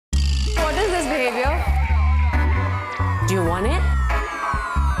behavior? Do you want it?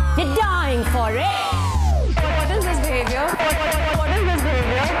 You're dying for it. What is this behavior? What is this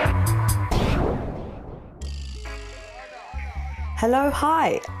behavior? Hello,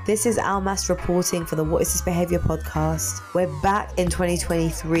 hi. This is Almas reporting for the What Is This Behavior podcast. We're back in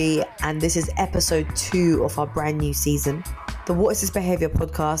 2023 and this is episode 2 of our brand new season. The What Is This Behavior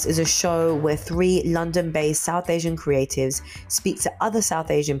podcast is a show where 3 London-based South Asian creatives speak to other South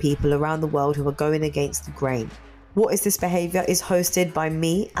Asian people around the world who are going against the grain. What Is This Behavior is hosted by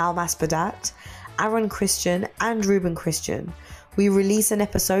me, Almas Badat, Aaron Christian and Ruben Christian. We release an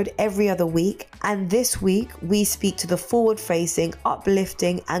episode every other week, and this week we speak to the forward-facing,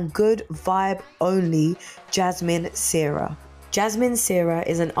 uplifting and good vibe only JASMIN SEHRA. JASMIN SEHRA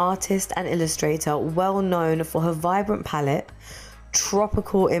is an artist and illustrator well known for her vibrant palette,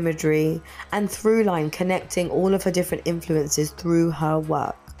 tropical imagery and through-line connecting all of her different influences through her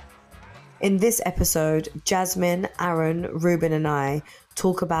work. In this episode, Jasmine, Aaron, Ruben and I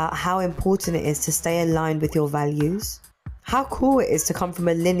talk about how important it is to stay aligned with your values, how cool it is to come from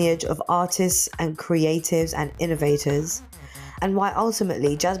a lineage of artists and creatives and innovators, and why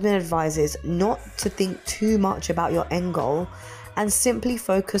ultimately Jasmine advises not to think too much about your end goal and simply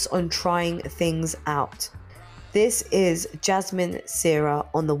focus on trying things out. This is JASMIN SEHRA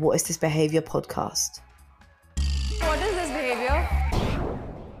on the What Is This Behavior podcast. What is this behavior?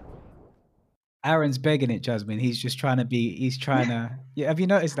 Aaron's begging it, Jasmine. He's trying to. Yeah, have you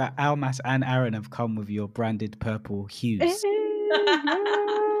noticed that Almas and Aaron have come with your branded purple hues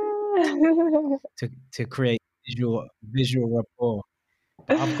to create visual rapport?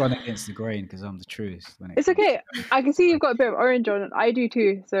 But I've gone against the grain because I'm the truest. It's okay. I can see you've got a bit of orange on it. I do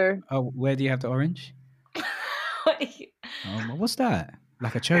too. So. Oh, where do you have the orange? What's that?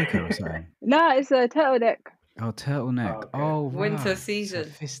 Like a choker or something? Nah, it's a turtleneck. Oh, turtleneck. Oh, wow. Winter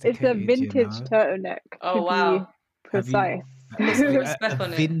season. It's a vintage turtleneck. Oh, wow. Precise. A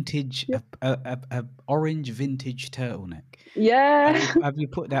orange vintage turtleneck. Yeah. Have you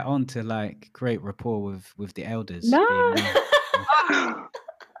put that on to like create rapport with the elders? No.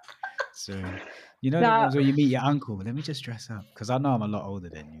 So the ones where you meet your uncle. Let me just dress up because I know I'm a lot older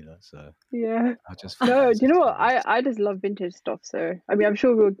than you, so yeah. I'll just. No, do you know what? I just love vintage stuff. So I mean, I'm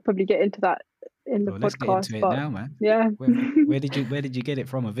sure we'll probably get into that in the podcast. Let's get into it now, man. Yeah. Where did you get it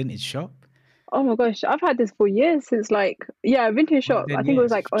from? A vintage shop? Oh my gosh, I've had this for years since a vintage shop. I think it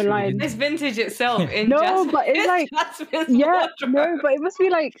was like online. It's vintage itself. But it's like but it must be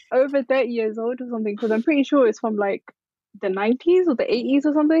like over 30 years old or something because I'm pretty sure it's from like the 90s or the 80s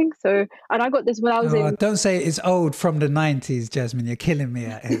or something. So, and I got this when I was in. Don't say it's old from the 90s, Jasmine. You're killing me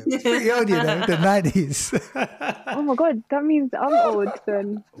out here. It's pretty old, the 90s. Oh my god, that means I'm old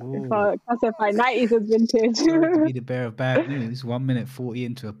then. If I classify 90s as vintage. Sorry to be the bearer of bad news. 1 minute 40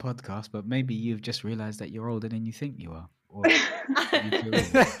 into a podcast, but maybe you've just realised that you're older than you think you are.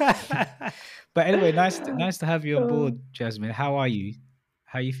 But anyway, nice to have you on board, Jasmine. How are you?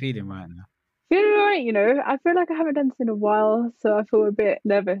 How are you feeling right now? Feeling alright, I feel like I haven't done this in a while, so I feel a bit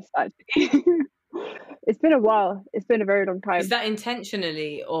nervous actually. It's been a while. It's been a very long time. Is that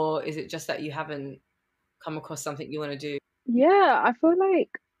intentionally, or is it just that you haven't come across something you want to do? Yeah, I feel like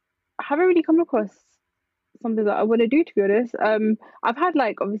I haven't really come across something that I want to do, to be honest. I've had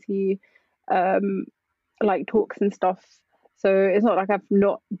obviously talks and stuff, so it's not like I've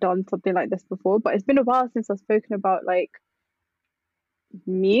not done something like this before, but it's been a while since I've spoken about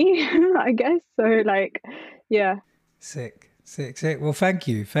me, I guess. So yeah. Sick. Well, thank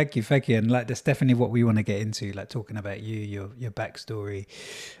you, and that's definitely what we want to get into, talking about you, your backstory.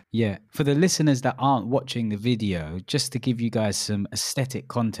 Yeah, for the listeners that aren't watching the video, just to give you guys some aesthetic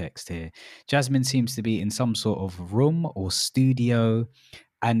context here, Jasmine seems to be in some sort of room or studio,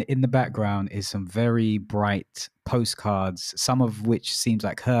 and in the background is some very bright postcards, some of which seems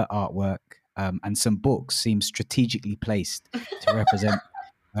like her artwork. And some books seem strategically placed to represent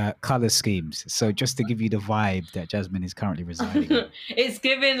color schemes. So just to give you the vibe that Jasmine is currently residing in. It's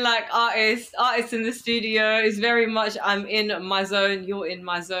giving artists in the studio. It's very much I'm in my zone, you're in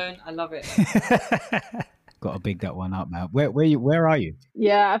my zone. I love it. Got to big that one up, man. Where are you?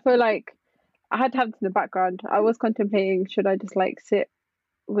 Yeah, I feel like I had to have this in the background. I was contemplating, should I just sit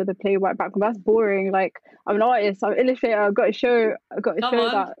with a plain white background? That's boring. I'm an artist, I'm an illustrator, I've got to show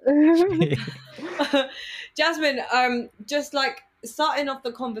that. Jasmine, just starting off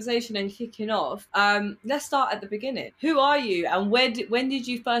the conversation and kicking off, let's start at the beginning. Who are you, and when did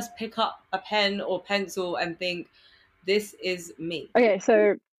you first pick up a pen or pencil and think, this is me? Okay,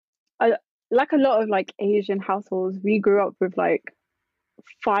 so like a lot of Asian households, we grew up with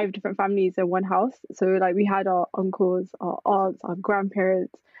 5 different families in one house. So we had our uncles, our aunts, our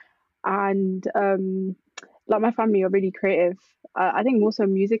grandparents, and like my family are really creative. I think more so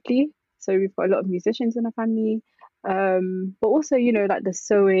musically. So we've got a lot of musicians in our family. But also, you know, like the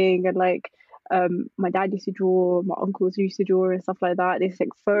sewing and like my dad used to draw, my uncles used to draw and stuff like that. They just like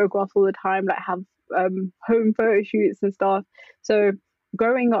photograph all the time, like have home photo shoots and stuff. So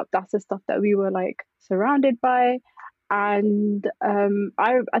growing up, that's the stuff that we were like surrounded by. And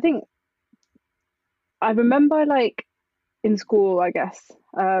I think I remember like in school, I guess,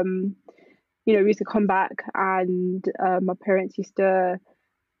 you know, we used to come back and my parents used to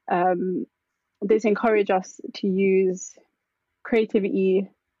um, they used to encourage us to use creativity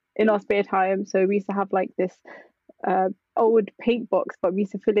in our spare time. So we used to have like this old paint box, but we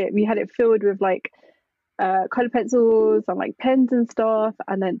used to fill it. We had it filled with like color pencils and like pens and stuff.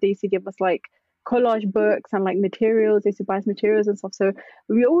 And then they used to give us like collage books and like materials. They used to buy us materials and stuff. So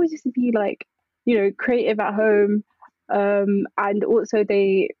we always used to be like, you know, creative at home. And also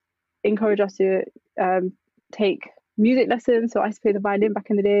they encourage us to take music lessons. So I used to play the violin back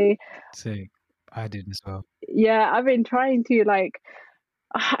in the day. Sick. I did as well. Yeah, I've been trying to like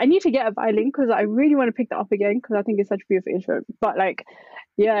I need to get a violin because I really want to pick that up again because I think it's such a beautiful instrument. But like,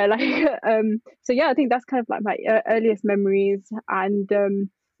 yeah, like so yeah, I think that's kind of like my earliest memories. And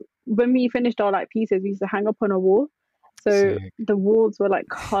when we finished our like pieces, we used to hang up on a wall. So Sick. the walls were like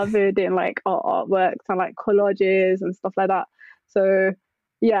covered in like our artworks and like collages and stuff like that. So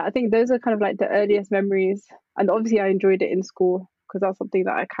yeah, I think those are kind of like the earliest memories. And obviously I enjoyed it in school because that's something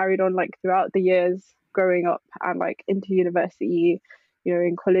that I carried on like throughout the years growing up and like into university, you know,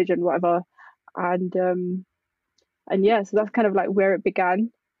 in college and whatever. And yeah, so that's kind of like where it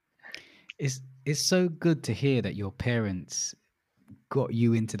began. It's so good to hear that your parents got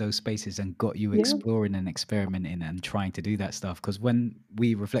you into those spaces and got you Yeah. exploring and experimenting and trying to do that stuff. Because when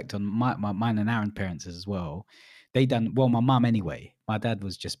we reflect on mine and Aaron's parents as well, they done well. My mum anyway. My dad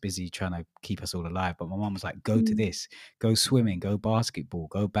was just busy trying to keep us all alive, but my mum was like, "Go to this, go swimming, go basketball,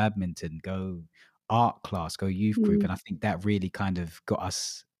 go badminton, go art class, go youth group." And I think that really kind of got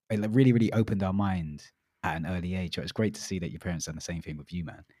us. It really, really opened our mind at an early age. So it's great to see that your parents done the same thing with you,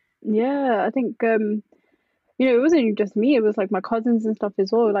 man. Yeah, I think you know, it wasn't just me, it was like my cousins and stuff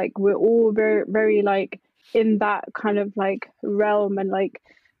as well. Like we're all very, very like in that kind of like realm, and like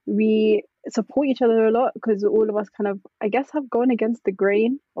we support each other a lot because all of us kind of, I guess, have gone against the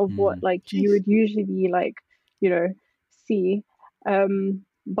grain of what like you Jeez. would usually like, you know, see.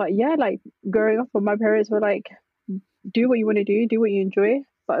 But yeah, like growing up, my parents were like, do what you want to do what you enjoy,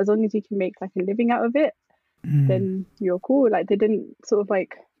 but as long as you can make like a living out of it, then you're cool. Like they didn't sort of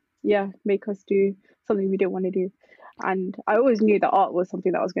like, yeah, make us do something we didn't want to do. And I always knew that art was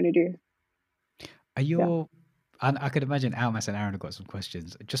something that I was going to do. Are your and I could imagine Almas and Aaron have got some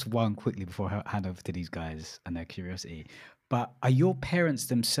questions. Just one quickly before I hand over to these guys and their curiosity. But are your parents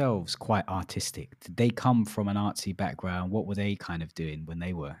themselves quite artistic? Did they come from an artsy background? What were they kind of doing when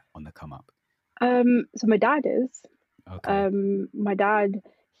they were on the come up? So my dad is. Okay. My dad,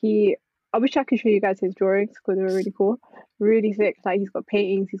 I wish I could show you guys his drawings because they were really cool, really sick. Like he's got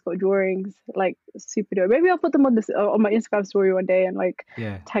paintings, he's got drawings, like super dope. Maybe I'll put them on this on my Instagram story one day and like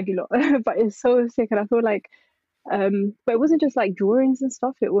tag you lot. But it's so sick, and I feel like, but it wasn't just like drawings and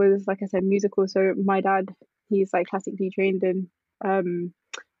stuff. It was, like I said, musical. So my dad, he's like classically trained in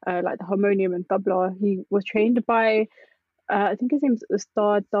like the harmonium and tabla. He was trained by I think his name's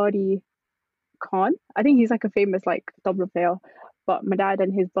Ustad Dadi Khan. I think he's like a famous like tabla player. But my dad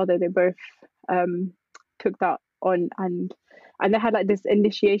and his brother, they both took that on, and they had like this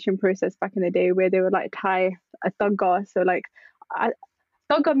initiation process back in the day where they would like tie a tagga. So like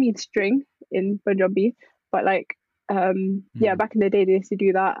tagga means string in Punjabi, but like yeah, back in the day they used to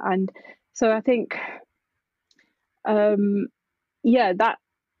do that. And so I think yeah, that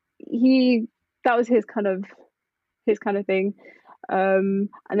was his kind of thing. And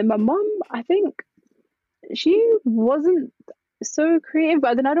then my mum, I think she wasn't so creative,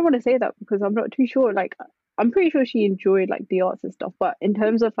 but then I don't want to say that because I'm not too sure. Like I'm pretty sure she enjoyed like the arts and stuff, but in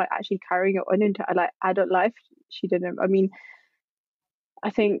terms of like actually carrying it on into like adult life, she didn't. I mean, I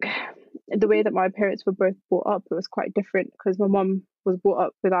think the way that my parents were both brought up, it was quite different because my mum was brought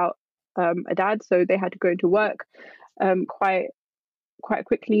up without a dad, so they had to go into work quite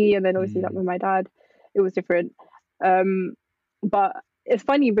quickly, and then obviously like with my dad, it was different. But it's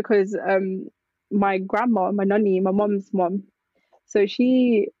funny because my grandma, my nanny, my mom's mom, so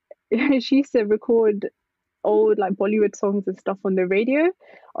she used to record old like Bollywood songs and stuff on the radio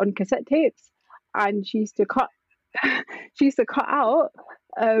on cassette tapes, and she used to cut out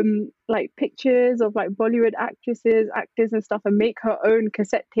like pictures of like Bollywood actresses, actors and stuff, and make her own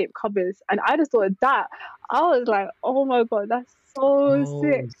cassette tape covers. And I just thought of that. I was like, oh my god, that's so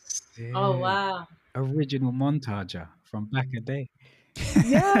sick. sick. Oh wow. Original montager from back a day.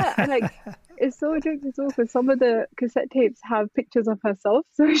 Yeah, and like it's so jokes as well because some of the cassette tapes have pictures of herself,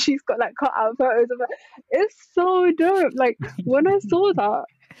 so she's got like cut out photos of her. It's so dope. Like when I saw that,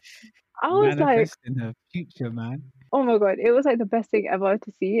 I was like, Manifesting her future, man. oh my god, it was like the best thing ever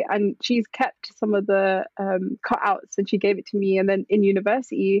to see. And she's kept some of the cutouts and she gave it to me. And then in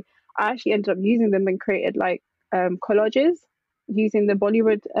university, I actually ended up using them and created like collages using the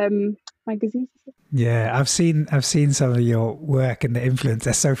Bollywood magazines. Yeah, I've seen some of your work and the influence.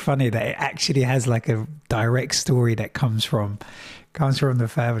 That's so funny that it actually has like a direct story that comes from the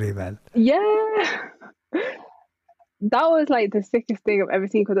family, man. Yeah. That was like the sickest thing I've ever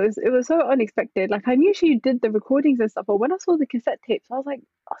seen because it was so unexpected. Like I knew she did the recordings and stuff, but when I saw the cassette tapes, I was like,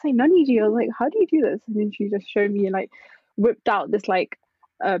 Nani ji, I was like, how do you do this? And then she just showed me and like whipped out this like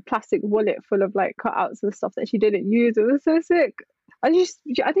plastic wallet full of like cutouts and stuff that she didn't use. It was so sick. I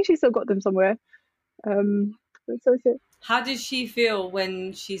think she still got them somewhere. It's so sick. How did she feel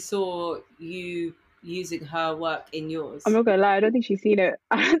when she saw you using her work in yours? I'm not gonna lie, I don't think she's seen it.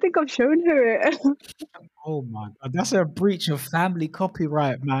 I don't think I've shown her it. Oh my god, that's a breach of family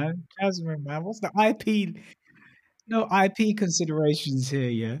copyright, man. Jasmine, man, what's the IP? No IP considerations here,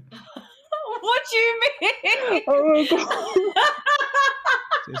 yeah. What do you mean? Oh my god.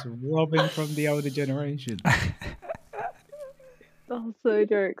 Just robbing from the older generation. That's so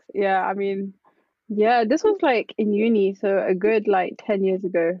jokes. Yeah, I mean, yeah, this was like in uni, so a good like 10 years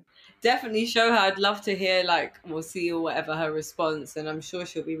ago. Definitely show her. I'd love to hear like we'll see or whatever her response, and I'm sure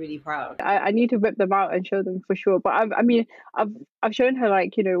she'll be really proud. I need to whip them out and show them for sure. But I've shown her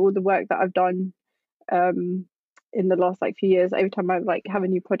like, you know, all the work that I've done in the last like few years. Every time I like have a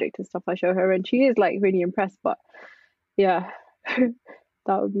new project and stuff, I show her and she is like really impressed. But yeah, that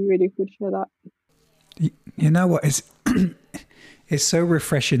would be really cool to show that. You know what? It's so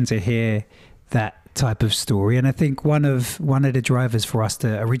refreshing to hear that type of story, and I think one of the drivers for us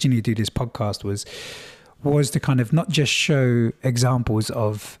to originally do this podcast was to kind of not just show examples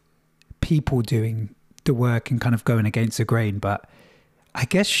of people doing the work and kind of going against the grain, but I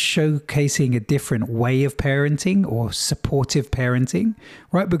guess showcasing a different way of parenting or supportive parenting,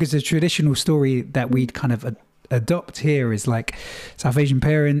 right? Because the traditional story that we'd kind of adopt here is like South Asian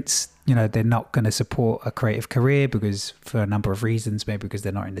parents, you know, they're not going to support a creative career because for a number of reasons, maybe because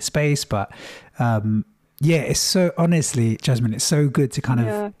they're not in the space. But yeah, it's so, honestly, Jasmine, it's so good to kind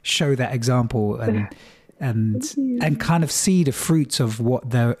of show that example and kind of see the fruits of what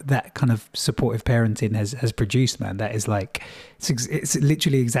that kind of supportive parenting has produced, man. That is like, it's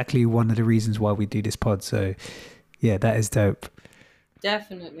literally exactly one of the reasons why we do this pod. So yeah, that is dope.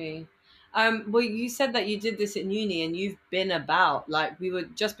 Definitely. Well, you said that you did this in uni and you've been about, like, we were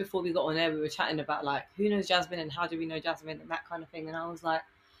just before we got on air, we were chatting about like who knows Jasmine and how do we know Jasmine and that kind of thing. And I was like,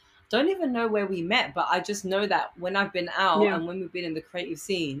 don't even know where we met, but I just know that when I've been out and when we've been in the creative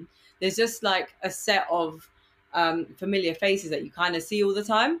scene, there's just like a set of familiar faces that you kind of see all the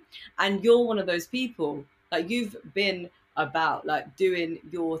time. And you're one of those people, like you've been about like doing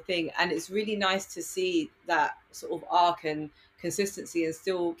your thing. And it's really nice to see that sort of arc and consistency and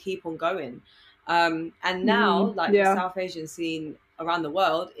still keep on going. And now like the South Asian scene around the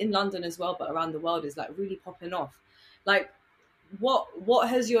world, in London as well, but around the world is like really popping off. Like what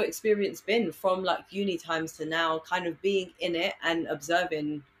has your experience been from like uni times to now, kind of being in it and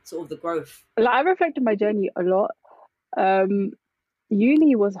observing sort of the growth? Like, I reflected my journey a lot.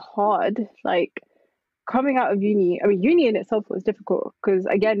 Uni was hard. Like coming out of uni, I mean, uni in itself was difficult because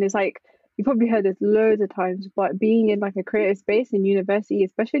again, it's like, you probably heard this loads of times, but being in like a creative space in university,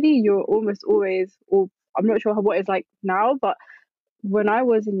 especially, you're almost always, or I'm not sure what it's like now, but when I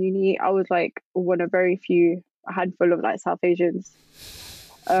was in uni, I was like one of very few, a handful of like South Asians.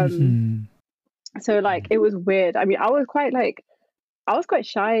 So like it was weird. I mean, I was quite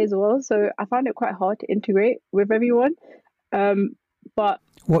shy as well, so I found it quite hard to integrate with everyone. But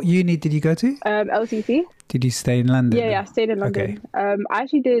what uni did you go to? LCC. Did you stay in London? Yeah, I stayed in London. Okay. I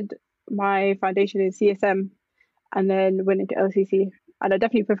actually did my foundation in CSM and then went into LCC, and I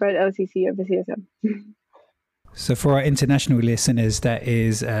definitely preferred LCC over CSM. So for our international listeners, that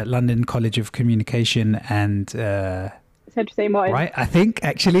is London College of Communication and Central St. Martin. Right, I think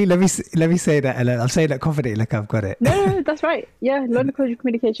actually let me say that, and I'll say that confidently, like I've got it. No, that's right. Yeah, London College of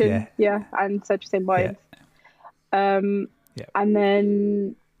Communication. Yeah, and Central St. Martin. And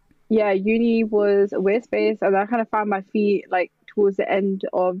then uni was a weird space, and I kind of found my feet like towards the end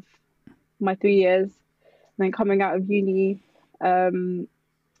of my 3 years. And then coming out of uni,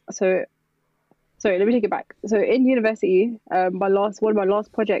 so sorry, let me take it back. So in university, one of my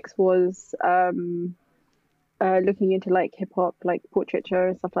last projects was looking into like hip hop, like portraiture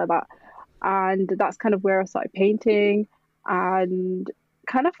and stuff like that. And that's kind of where I started painting and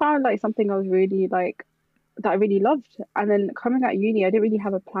kind of found like something I was really like that I really loved. And then coming out of uni, I didn't really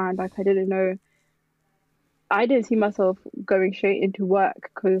have a plan. Like I didn't see myself going straight into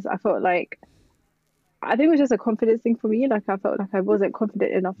work because I think it was just a confidence thing for me. Like I felt like I wasn't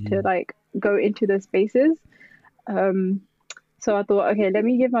confident enough to like go into those spaces. So I thought, okay, let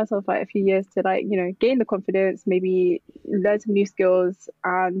me give myself like a few years to like, you know, gain the confidence, maybe learn some new skills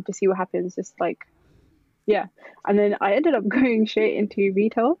and to see what happens. Just like, yeah. And then I ended up going straight into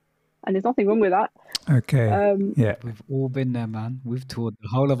retail, and there's nothing wrong with that. Okay. Yeah. We've all been there, man. We've toured the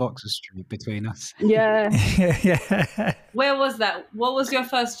whole of Oxford Street between us. Yeah. Yeah. Where was that? What was your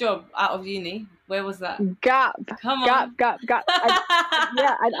first job out of uni? Where was that? Gap. Come on. Gap.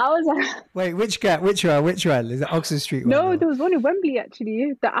 Yeah, and I was like, Wait, which Gap? Which one? Is it Oxford Street one? no, or- there was one in Wembley actually.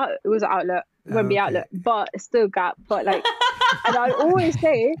 It was an outlet, Wembley okay. outlet, but it's still Gap. But like, and I always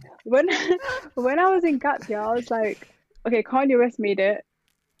say when I was in Gap, yeah, I was like, okay, Kanye West made it,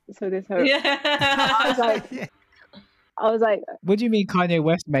 so there's hope. Yeah. I was like, What do you mean Kanye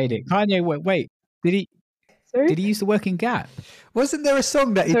West made it? Wait, sorry. did he used to work in Gap? Wasn't there a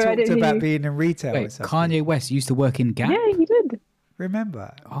song that he Sorry, I talked didn't hear about you. being in retail or Wait, something? Kanye West used to work in Gap? Yeah, he did.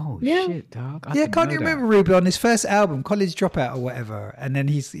 Remember? Oh, Yeah. shit, dog. I Yeah, didn't can't know you that. remember, Ruby, on his first album, College Dropout or whatever? And then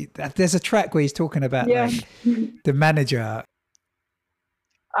there's a track where he's talking about Yeah. like the manager.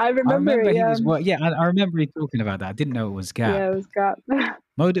 I remember it, he yeah. was I remember he talking about that. I didn't know it was Gap. Yeah, it was Gap.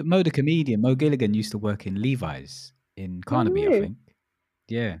 Mo the comedian, Mo Gilligan used to work in Levi's in Carnaby, I really? think.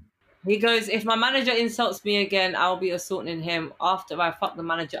 Yeah. He goes, if my manager insults me again, I'll be assaulting him. After I fuck the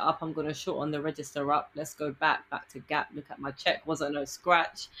manager up, I'm going to shorten the register up. Let's go back to Gap. Look at my check. Wasn't no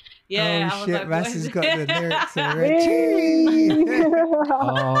scratch. Yeah. Oh I was shit, like, Mass has got the lyrics Really? already.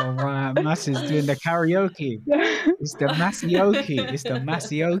 Oh, right. Mass is doing the karaoke. It's the Masioki. It's the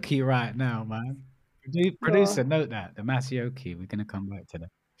Masioki right now, man. Producer, note that. The Masioki. We're going to come back to that.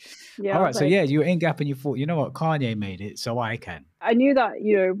 Yeah, All I right. was So, like- yeah, you were in Gap and you thought, you know what? Kanye made it, so I can. I knew that,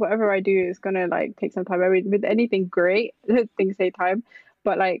 you know, whatever I do is gonna like take some time. I mean, with anything great, things take time.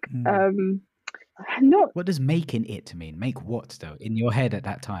 But like, not What does making it mean? Make what, though, in your head at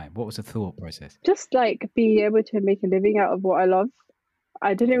that time? What was the thought process? just like being able to make a living out of what I love.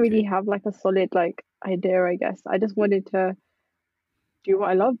 I didn't really have like a solid like idea, I guess. I just wanted to do what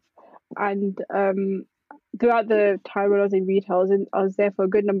I love. And throughout the time when I was in retail, I was there for a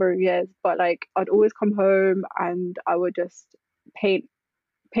good number of years, but like I'd always come home and I would just paint.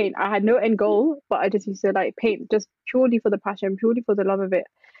 I had no end goal, but I just used to like paint just purely for the passion, purely for the love of it.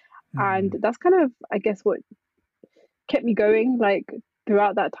 And that's kind of, I guess, what kept me going like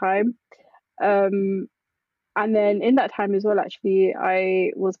throughout that time. And then in that time as well, actually,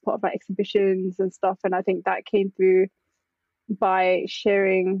 I was part of like exhibitions and stuff. And I think that came through by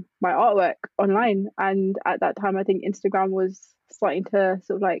sharing my artwork online. And at that time, I think Instagram was starting to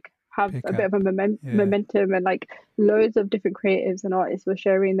sort of like have Pick a bit up. of a momentum, and like loads of different creatives and artists were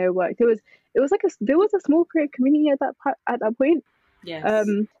sharing their work. There was a small creative community at that point. yes.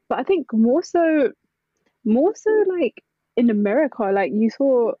 But I think more so like in America, like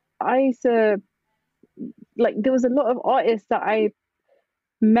I used to like there was a lot of artists that I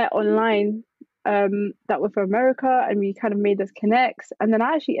met online that were from America, and we kind of made those connects. And then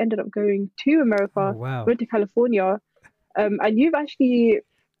I actually ended up going to America, Oh, wow. went to California, and you've actually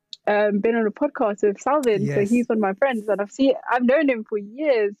been on a podcast with Salvin, so Yes. he's one of my friends, and I've known him for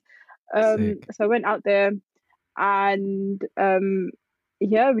years. Sick. So I went out there, and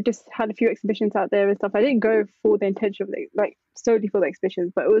yeah, we just had a few exhibitions out there and stuff. I didn't go for the intention of like solely for the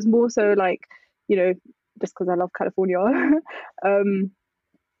exhibitions, but it was more so like, you know, just because I love California.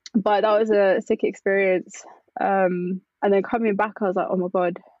 But that was a sick experience. And then coming back, I was like, oh my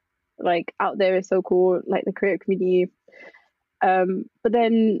God, like out there is so cool, like the creative community. But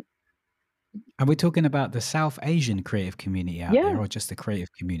then Are we talking about the South Asian creative community out Yeah. there, or just the creative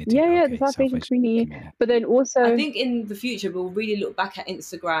community? yeah, Okay, the South Asian community. But then also I think in the future, we'll really look back at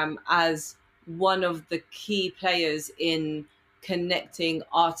Instagram as one of the key players in connecting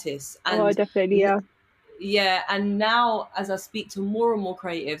artists. And oh, definitely, yeah. yeah, and now as I speak to more and more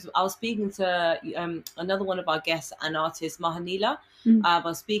creatives, I was speaking to another one of our guests, an artist, Mahanila. I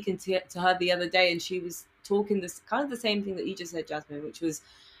was speaking to her the other day, and she was talking this kind of the same thing that you just said, Jasmine, which was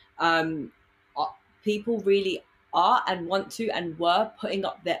people really are and want to and were putting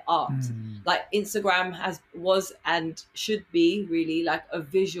up their art. Like Instagram was and should be really like a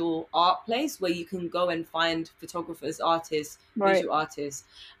visual art place where you can go and find photographers, artists, visual artists,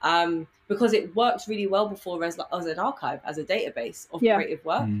 because it worked really well before as an archive, as a database of creative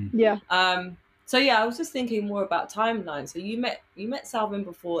work. So I was just thinking more about timeline. So you met Salvin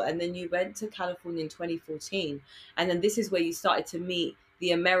before, and then you went to California in 2014, and then this is where you started to meet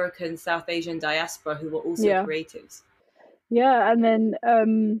the American South Asian diaspora who were also creatives.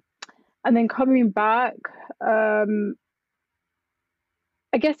 And then coming back, I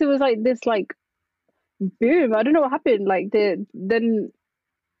guess it was like this like boom. I don't know what happened. Like then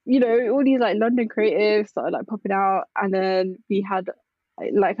all these like London creatives started like popping out, and then we had,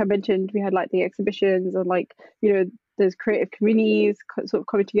 like I mentioned, we had like the exhibitions and like those creative communities sort of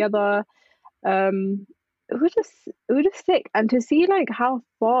coming together. It was just sick, and to see like how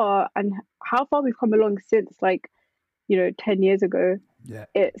far we've come along since like 10 years ago.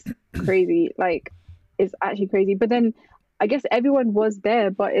 It's crazy. Like, it's actually crazy. But then I guess everyone was there,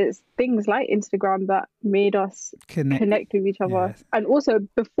 but it's things like Instagram that made us connect with each other. And also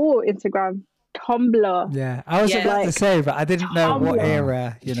before Instagram, Tumblr. Yeah, I was about to say, but I didn't know what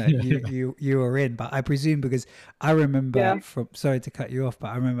era you were in. But I presume, because I remember sorry to cut you off, but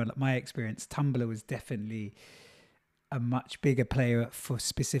I remember like, my experience. Tumblr was definitely a much bigger player for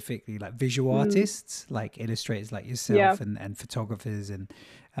specifically like visual artists, like illustrators like yourself and photographers, and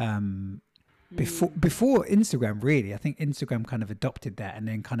before Instagram, really. I think Instagram kind of adopted that and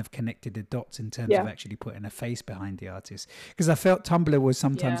then kind of connected the dots in terms of actually putting a face behind the artist, because I felt Tumblr was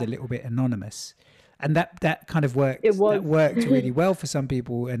sometimes a little bit anonymous, and that kind of worked. That worked really well for some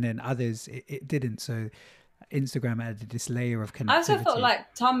people, and then others it didn't. So Instagram added this layer of connectivity. I also felt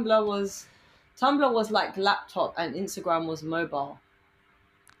like Tumblr was like laptop and Instagram was mobile.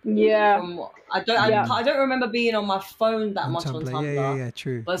 Yeah. I don't remember being on my phone that much on Tumblr. Yeah,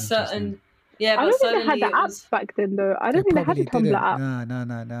 true. But I don't think they had the apps back then, though. I don't think they had the Tumblr app. No.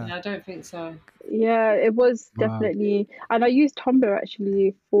 Yeah, I don't think so. Yeah, it was definitely, and I used Tumblr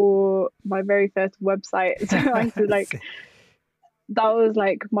actually for my very first website. So I used to like, that was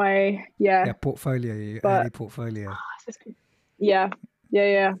like my portfolio, early portfolio.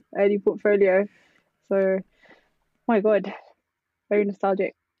 Early portfolio. So, my God, very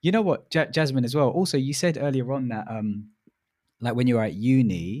nostalgic. You know what, Jasmine, as well. Also, you said earlier on that like when you were at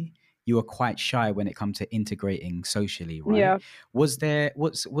uni, you were quite shy when it comes to integrating socially, right? Yeah. Was there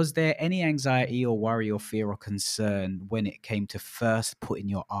any anxiety or worry or fear or concern when it came to first putting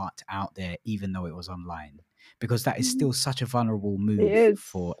your art out there, even though it was online? Because that is still such a vulnerable move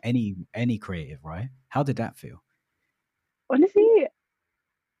for any creative, right? How did that feel? Honestly,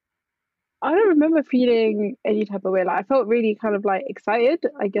 I don't remember feeling any type of way. Like, I felt really kind of like excited.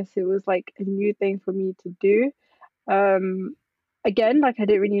 I guess it was like a new thing for me to do. Again, like I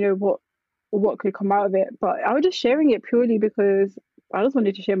didn't really know what could come out of it, but I was just sharing it purely because I just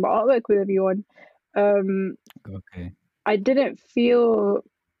wanted to share my artwork with everyone. Okay. I didn't feel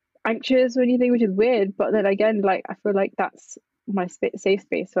anxious or anything, which is weird. But then again, like I feel like that's my safe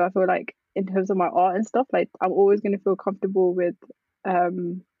space. So I feel like in terms of my art and stuff, like I'm always going to feel comfortable with.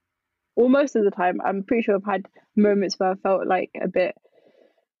 Or most of the time, I'm pretty sure I've had moments where I felt like a bit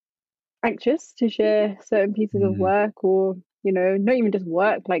anxious to share certain pieces of work, or not even just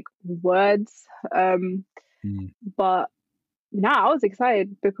work, like words. But now I was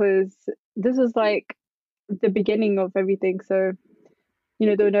excited because this was like the beginning of everything. So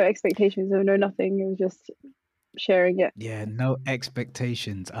there were no expectations, there were no nothing. It was just sharing it. Yeah, no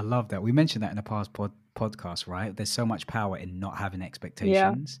expectations. I love that. We mentioned that in the past podcast, right? There's so much power in not having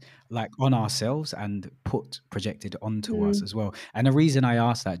expectations, like on ourselves and projected onto us as well. And the reason I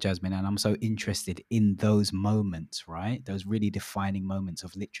asked that, Jasmine, and I'm so interested in those moments, right? Those really defining moments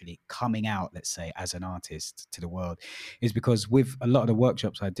of literally coming out, let's say, as an artist to the world, is because with a lot of the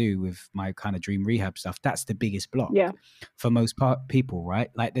workshops I do with my kind of dream rehab stuff, that's the biggest block for most people, right?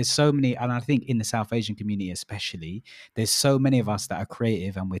 Like there's so many, and I think in the South Asian community especially, there's so many of us that are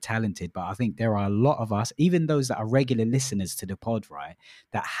creative and we're talented, but I think there are a lot of us, even those that are regular listeners to the pod, right,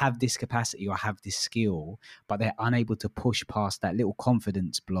 that have this capacity or have this skill, but they're unable to push past that little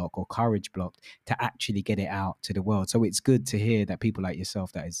confidence block or courage block to actually get it out to the world. So it's good to hear that people like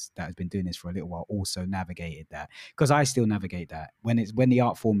yourself that has been doing this for a little while also navigated that, because I still navigate that when the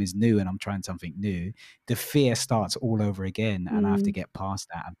art form is new and I'm trying something new, the fear starts all over again, and I have to get past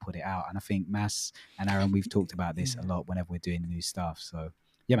that and put it out. And I think Mas and Aaron, we've talked about this a lot whenever we're doing new stuff. So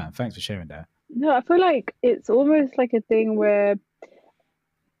yeah, man, thanks for sharing that. No, I feel like it's almost like a thing where,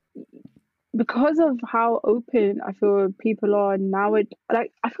 because of how open I feel people are now,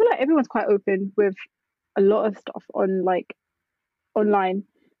 like I feel like everyone's quite open with a lot of stuff on like online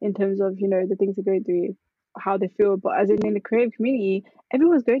in terms of, you know, the things they're going through, how they feel. But as in the creative community,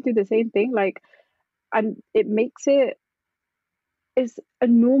 everyone's going through the same thing. Like, and it makes it's a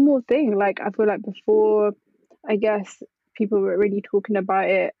normal thing. Like, I feel like before, I guess people were really talking about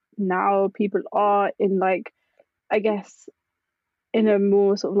it. Now people are in like, I guess, in a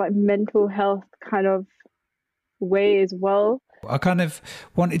more sort of like mental health kind of way as well. I kind of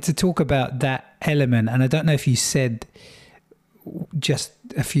wanted to talk about that element, and I don't know if you said just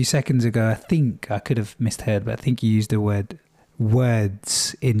a few seconds ago, I think I could have misheard, but I think you used the word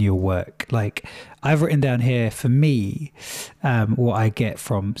words in your work. Like, I've written down here for me what I get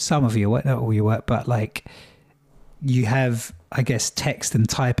from some of your work, not all your work, but like you have, I guess, text and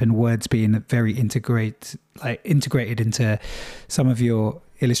type and words being very integrated into some of your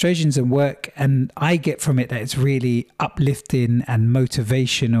illustrations and work. And I get from it that it's really uplifting and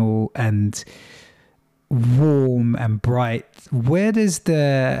motivational and warm and bright. Where does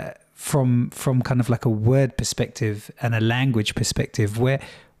from kind of like a word perspective and a language perspective,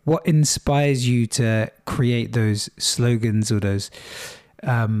 what inspires you to create those slogans or those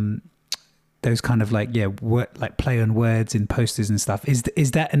kind of like like play on words in posters and stuff?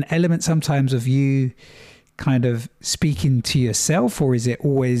 Is that an element sometimes of you kind of speaking to yourself, or is it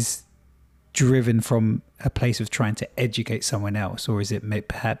always driven from a place of trying to educate someone else, or is it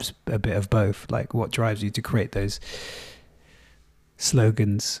perhaps a bit of both? Like, what drives you to create those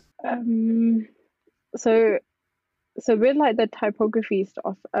slogans? So with like the typography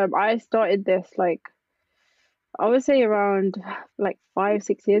stuff, I started this like, I would say around like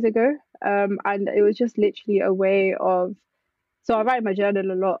 5-6 years ago, and it was just literally a way of, so I write in my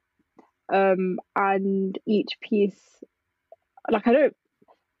journal a lot, and each piece, like, I don't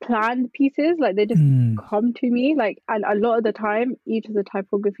plan pieces, like they just come to me, like, and a lot of the time each of the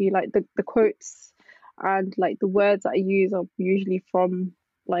typography, like the quotes and like the words that I use are usually from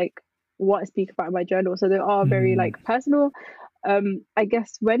like what I speak about in my journal, so they are very like personal. I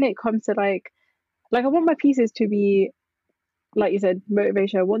guess when it comes to like I want my pieces to be, like you said,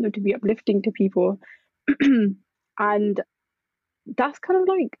 motivation. I want them to be uplifting to people. And that's kind of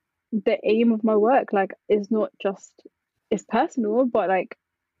like the aim of my work. Like, it's not just, it's personal, but like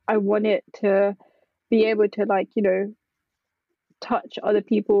I want it to be able to, like, you know, touch other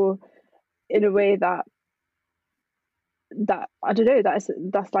people in a way that I don't know, that's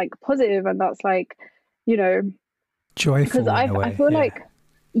like positive, and that's like, you know, joyful. Because I feel like,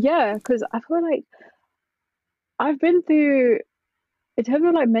 because I feel like I've been through, in terms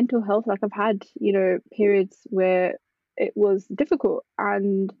of like mental health, like I've had, you know, periods where it was difficult,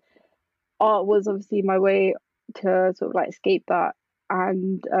 and art was obviously my way to sort of like escape that.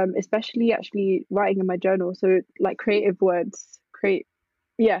 And especially actually writing in my journal, so like creative words,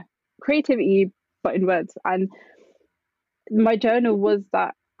 creativity, but in words. And my journal was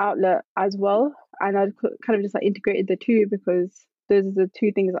that outlet as well, and I kind of just like integrated the two, because those are the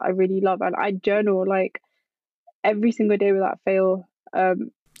two things that I really love, and I journal like every single day without fail.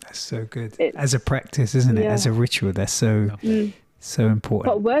 That's so good as a practice, isn't it? As a ritual, they're so important.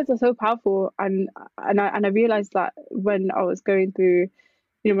 But words are so powerful, and I realized that when I was going through,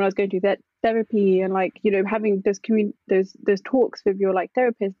 you know, when I was going through that therapy, and like, you know, having those talks with your like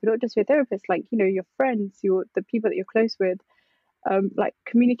therapist, but not just your therapist, like, you know, your friends, the people that you're close with, like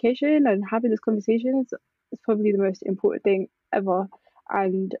communication and having those conversations is probably the most important thing ever.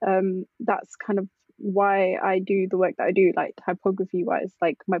 And that's kind of why I do the work that I do, like typography wise,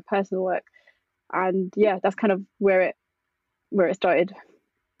 like my personal work. And that's kind of where it started.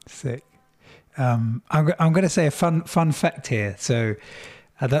 Sick. I'm going to say a fun fact here. So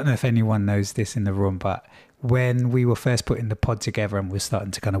I don't know if anyone knows this in the room, but when we were first putting the pod together and we're starting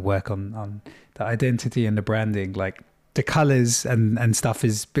to kind of work on the identity and the branding, like the colors and stuff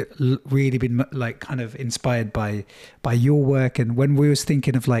has really been like kind of inspired by your work. And when we was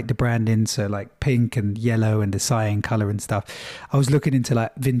thinking of like the branding, so like pink and yellow and the cyan color and stuff, I was looking into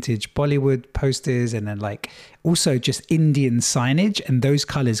like vintage Bollywood posters, and then like also just Indian signage, and those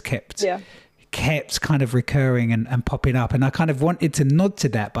colors kept kind of recurring and popping up. And I kind of wanted to nod to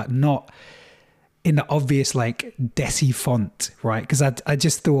that, but not in the obvious like Desi font, right? Because I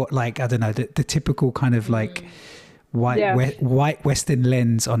just thought, like, I don't know, the typical kind of like white Western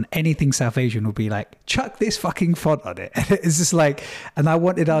lens on anything South Asian would be like, chuck this fucking font on it. It's just like, and I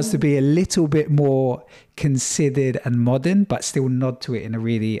wanted ours to be a little bit more considered and modern, but still nod to it in a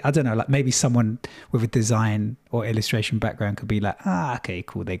really, I don't know, like maybe someone with a design or illustration background could be like, okay,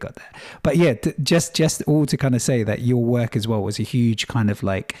 cool, they got that. But just all to kind of say that your work as well was a huge kind of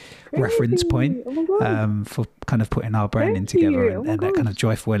like reference point for kind of putting our branding together, and that kind of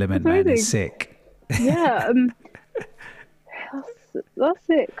joyful element, man, is sick. Yeah, that's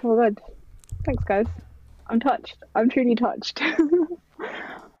it. Oh my God. Thanks, guys. I'm touched. I'm truly touched.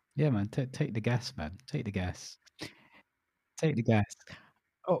 Yeah, man. Take the gas, man. Take the gas. Take the gas.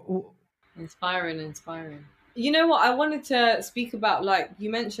 Oh, Inspiring, inspiring. You know what? I wanted to speak about, like you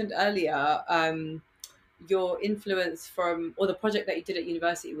mentioned earlier, your influence from, or the project that you did at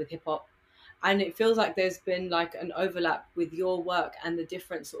university with hip hop. And it feels like there's been like an overlap with your work and the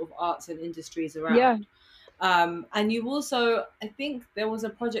different sort of arts and industries Yeah. around. And you also, I think there was a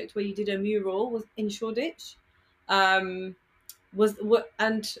project where you did a mural was in Shoreditch. Was what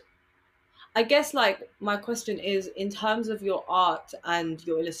and I guess like my question is, in terms of your art and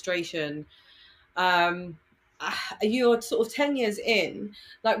your illustration, um you're sort of 10 years in,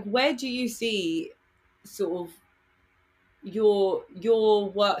 like where do you see sort of your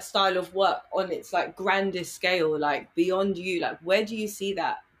work style of work on its like grandest scale, like beyond you, like where do you see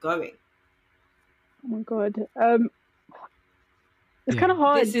that going? Oh my God. It's Yeah. kind of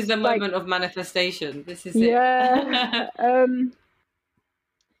hard. This is the like, moment of manifestation. This is yeah. it.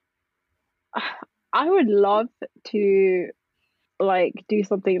 I would love to like do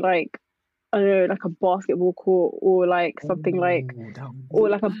something like, I don't know, like a basketball court, or like something like, Ooh, that would be or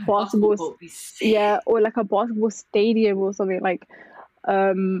like a mad. basketball, Court would be sick. yeah, or like a basketball stadium or something like,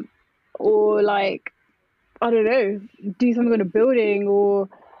 or like, I don't know, do something on a building, or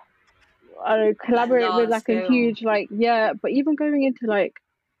I don't know, collaborate with large like a scale. huge, like, yeah, but even going into like,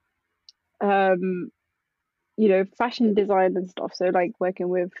 you know, fashion design and stuff. So like working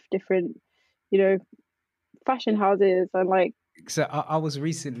with different, you know, fashion houses and like, So I was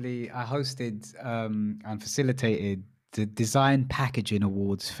recently, I hosted and facilitated the Design Packaging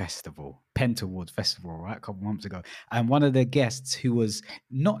Awards Festival, Pent Awards Festival, right, a couple months ago. And one of the guests, who was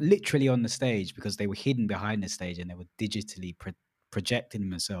not literally on the stage because they were hidden behind the stage and they were digitally projecting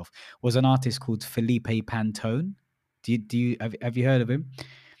themselves, was an artist called Felipe Pantone. Have you heard of him?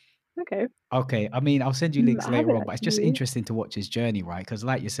 okay, Okay, I mean, I'll send you links I later haven't on, but it's just actually. interesting to watch his journey, right? Because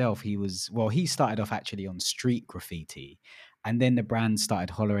like yourself, he started off actually on street graffiti, and then the brand started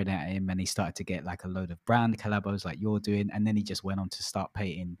hollering at him, and he started to get like a load of brand collabos like you're doing, and then he just went on to start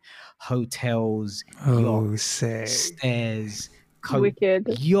painting hotels, Oh, yachts, sick. stairs, Wicked.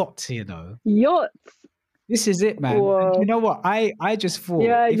 yachts, you know. Yachts. This is it, man. And Whoa. you know what? I just thought,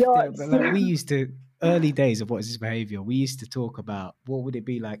 Yeah, if yachts. like we used to, early days of What Is This Behavior, we used to talk about what would it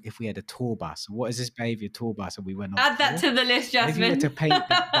be like if we had a tour bus. What is this behavior tour bus? And we went on Add that tour. to the list, And if you were Jasmine. to paint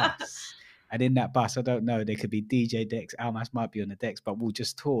that bus, and in that bus, I don't know, there could be DJ decks, Almas might be on the decks, but we'll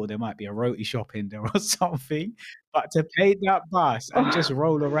just tour. There might be a roti shop in there or something. But to paint that bus and just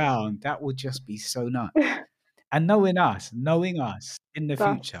roll around, that would just be so nuts. And knowing us in the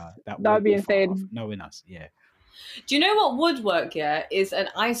future, that would would be be far off. insane. Knowing us, yeah. Do you know what would work? Yeah, is an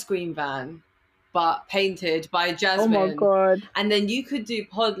ice cream van, but painted by Oh Jasmine. my God. And then you could do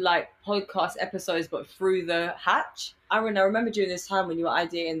podcast episodes, but through the hatch. Aaron, I remember during this time when you were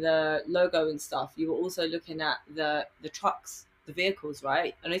ideating the logo and stuff, you were also looking at the trucks, the vehicles,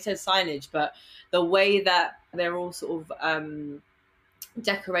 right? And it says signage, but the way that they're all sort of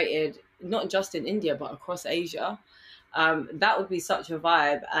decorated, not just in India but across Asia, that would be such a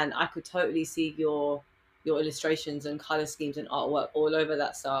vibe. And I could totally see your illustrations and color schemes and artwork all over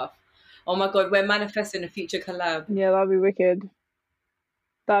that stuff. Oh my God, we're manifesting a future collab. Yeah, that'd be wicked.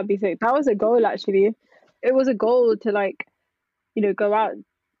 That'd be sick. That was a goal, actually. It was a goal to like, you know, go out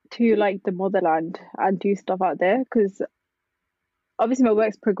to like the motherland and do stuff out there, because obviously my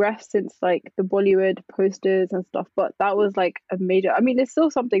work's progressed since like the Bollywood posters and stuff, but that was like a major, I mean, it's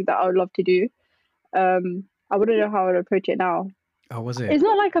still something that I would love to do. I wouldn't know how I would approach it now. Oh, was it? It's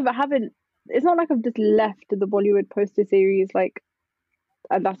not like it's not like I've just left the Bollywood poster series, like,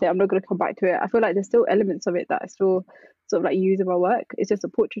 and that's it, I'm not going to come back to it. I feel like there's still elements of it that I still sort of like use in my work. It's just a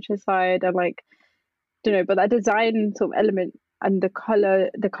portraiture side and like, don't know, but that design sort of element and the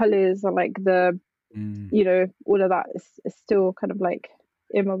colors and like the, you know, all of that is still kind of like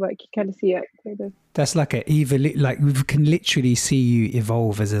in my work. You kind of see it. That's like like we can literally see you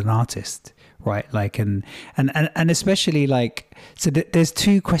evolve as an artist, right? Like, and especially like, so there's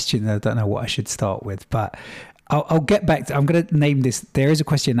two questions. I don't know what I should start with, but I'll get back to, I'm going to name this. There is a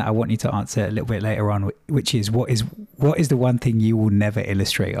question that I want you to answer a little bit later on, which is what is the one thing you will never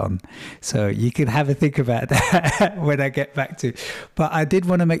illustrate on? So you can have a think about that when I get back to, but I did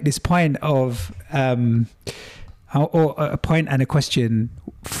want to make this point of, or a point and a question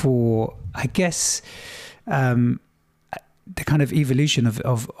for, I guess, the kind of evolution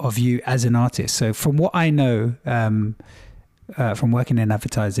of you as an artist. So from what I know, from working in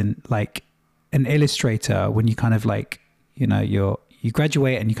advertising, like an illustrator, when you kind of like, you know, you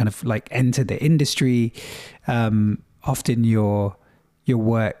graduate and you kind of like enter the industry. Often your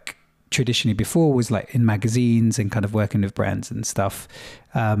work traditionally before was like in magazines and kind of working with brands and stuff.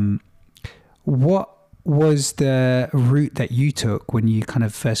 What was the route that you took when you kind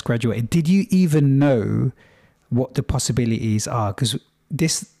of first graduated? Did you even know what the possibilities are? Because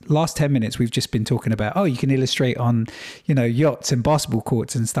this last 10 minutes, we've just been talking about, oh, you can illustrate on, you know, yachts and basketball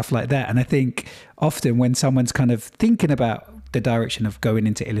courts and stuff like that. And I think often when someone's kind of thinking about the direction of going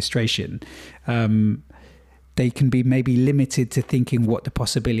into illustration, they can be maybe limited to thinking what the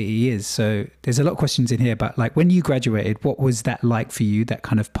possibility is. So there's a lot of questions in here, but like when you graduated, what was that like for you, that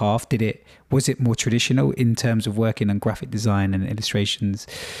kind of path? Was it more traditional in terms of working on graphic design and illustrations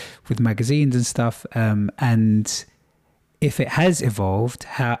with magazines and stuff? And if it has evolved,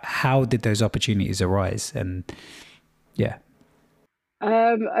 how did those opportunities arise? And yeah.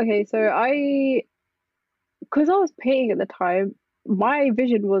 Okay, so because I was painting at the time, my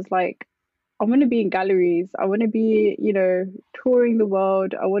vision was like, I want to be in galleries. I want to be, you know, touring the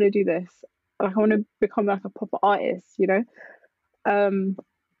world. I want to do this. Like, I want to become like a proper artist, you know?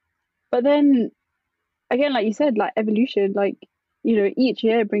 But then again, like you said, like evolution, like, you know, each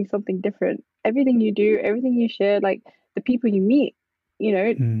year brings something different. Everything you do, everything you share, like the people you meet, you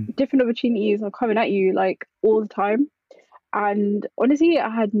know, different opportunities are coming at you like all the time. And honestly, I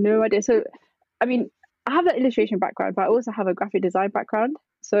had no idea. So, I mean, I have that illustration background, but I also have a graphic design background.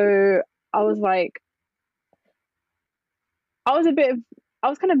 So I was like, I was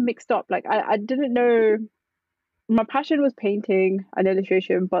kind of mixed up. Like, I didn't know, my passion was painting and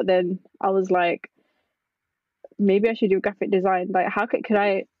illustration, but then I was like, maybe I should do graphic design. Like, how could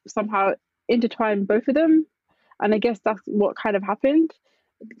I somehow intertwine both of them? And I guess that's what kind of happened,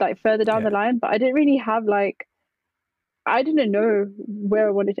 like further down the line. But I didn't really have like, I didn't know where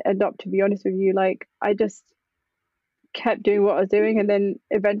I wanted to end up, to be honest with you. Like, I just kept doing what I was doing, and then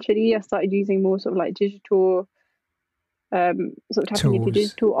eventually I started using more sort of like digital, sort of tapping into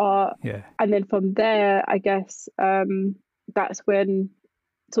digital art. And then from there, I guess that's when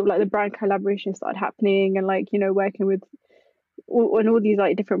sort of like the brand collaboration started happening, and like, you know, working with on all these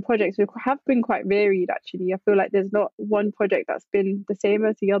like different projects have been quite varied actually. I feel like there's not one project that's been the same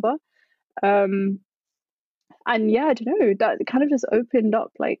as the other. And yeah, I don't know, that kind of just opened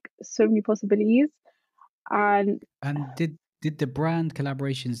up like so many possibilities. And did the brand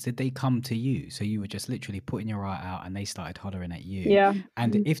collaborations, did they come to you? So you were just literally putting your art out and they started hollering at you? Yeah.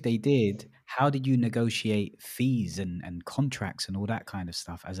 And if they did, how did you negotiate fees and contracts and all that kind of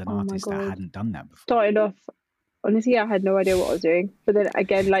stuff as an artist that hadn't done that before? Started off, honestly, I had no idea what I was doing. But then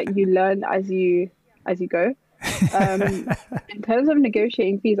again, like you learn as you go. In terms of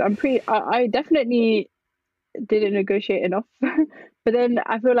negotiating fees, I definitely didn't negotiate enough. But then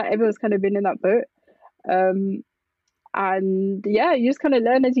I feel like everyone's kind of been in that boat. And yeah, you just kind of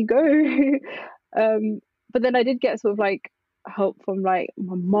learn as you go. But then I did get sort of like help from like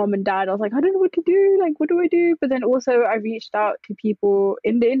my mom and dad. I was like, I don't know what to do. Like, what do I do? But then also I reached out to people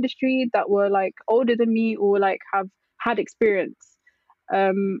in the industry that were like older than me or like have had experience.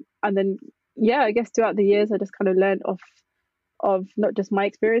 And then, yeah, I guess throughout the years, I just kind of learned of not just my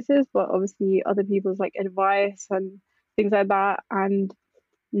experiences, but obviously other people's like advice and things like that. And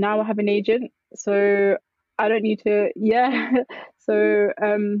now I have an agent, so I don't need to, so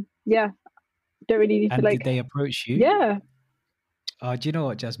yeah, don't really need to like. Did they approach you? Yeah. Do you know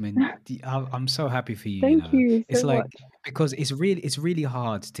what, Jasmine? I'm so happy for you. Thank you it's so like much. because it's really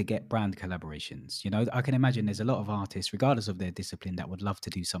hard to get brand collaborations. You know, I can imagine there's a lot of artists, regardless of their discipline, that would love to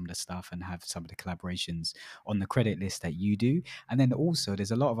do some of the stuff and have some of the collaborations on the credit list that you do. And then also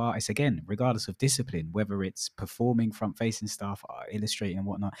there's a lot of artists, again, regardless of discipline, whether it's performing, front-facing stuff, illustrating and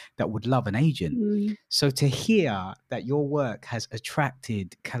whatnot, that would love an agent. So to hear that your work has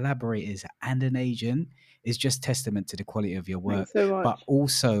attracted collaborators and an agent is just testament to the quality of your work, but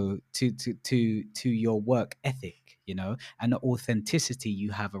also to your work ethic, you know, and the authenticity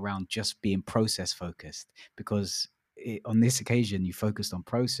you have around just being process focused. Because on this occasion, you focused on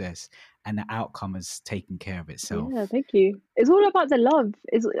process, and the outcome has taken care of itself. Yeah, thank you. It's all about the love.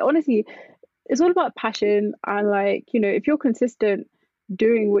 It's honestly, it's all about passion, and like, you know, if you're consistent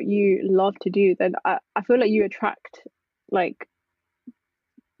doing what you love to do, then I feel like you attract like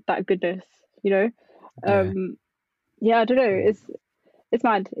that goodness, you know. Yeah, I don't know, it's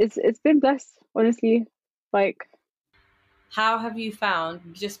mad. It's been blessed, honestly. Like, how have you found,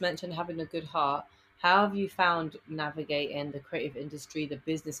 you just mentioned having a good heart, how have you found navigating the creative industry, the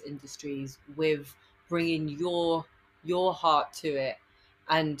business industries, with bringing your heart to it?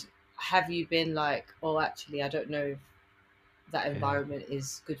 And have you been like, oh, actually, I don't know if that environment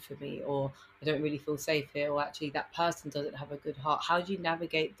is good for me, or I don't really feel safe here, or actually that person doesn't have a good heart? How do you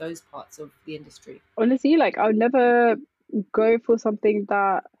navigate those parts of the industry? Honestly, like I would never go for something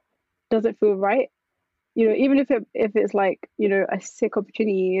that doesn't feel right. You know, even if it's like, you know, a sick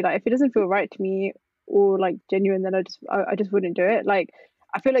opportunity, like if it doesn't feel right to me or like genuine, then I just wouldn't do it. Like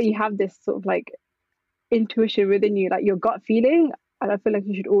I feel like you have this sort of like intuition within you, like your gut feeling, and I feel like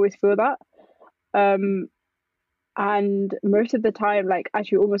you should always feel that. And most of the time, like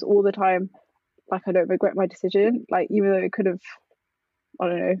actually almost all the time, like I don't regret my decision. Like even though it could have, I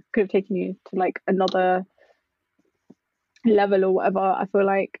don't know, could have taken you to like another level or whatever, I feel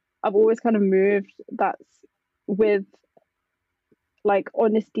like I've always kind of moved that's with like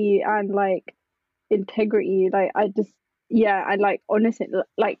honesty and like integrity. Like I just, yeah, I like honestly,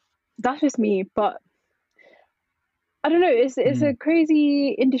 like that's just me. But I don't know, it's a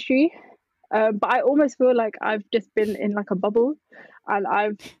crazy industry. But I almost feel like I've just been in like a bubble and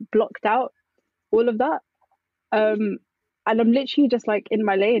I've blocked out all of that. And I'm literally just like in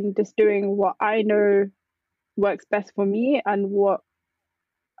my lane, just doing what I know works best for me and what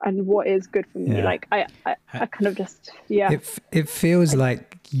is good for me. Like I kind of just, yeah. It feels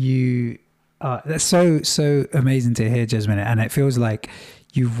like you are, that's so amazing to hear, Jasmine. And it feels like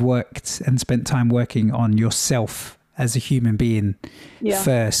you've worked and spent time working on yourself as a human being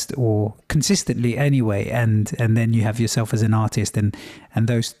first, or consistently anyway, and then you have yourself as an artist, and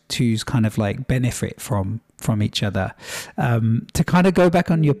those two's kind of like benefit from each other. To kind of go back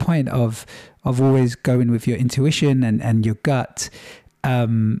on your point of always going with your intuition and your gut,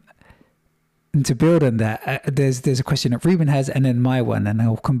 and to build on that, there's a question that Ruben has, and then my one, and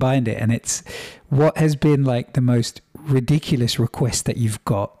I'll combine it, and it's, what has been like the most ridiculous request that you've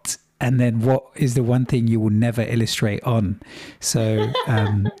got? And then what is the one thing you will never illustrate on? So,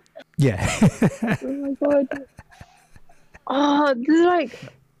 yeah. Oh my God. Oh, this is like...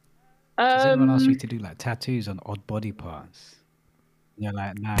 Does anyone ask you to do like tattoos on odd body parts? You're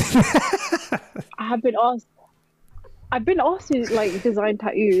like, nah. I've been asked to like design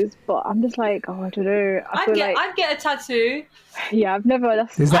tattoos, but I'm just like, oh, I don't know. I'd get a tattoo. Yeah, I've never.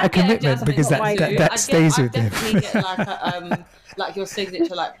 Is that a commitment? Because that stays with them. I'd definitely get like a like your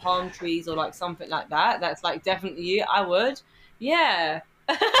signature, like palm trees or like something like that. That's like definitely you. I would. Yeah.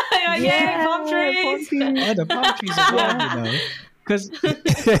 Yeah, palm trees. Oh, the palm trees are wild, you know. Because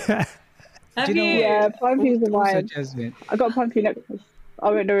have you? Yeah, palm trees are also, wild. Jasmine, I got a palm tree necklace.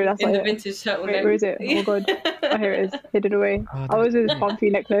 Oh wait, no, that's in not the it. vintage turtleneck. Wait, where is it? Oh my God. Oh, here it is. Hidden away. I was with this palm tree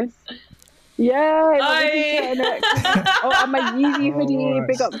necklace. Yeah, my vintage turtleneck. Oh, and my Yeezy hoodie. right.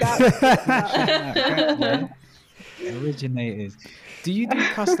 Big up Gap. Originators. Do you do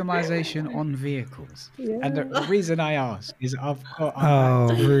customization on vehicles? Yeah. And the reason I ask is I've got...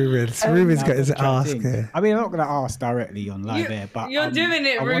 Ruben's got his ask thing. here. I mean, I'm not going to ask directly on live air, but you're doing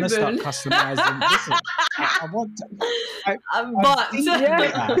it, I Ruben. want to start customizing. Listen, I want to...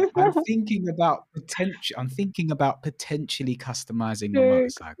 I'm thinking about potentially customizing my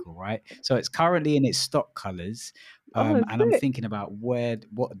motorcycle, right? So it's currently in its stock colors. And I'm thinking about what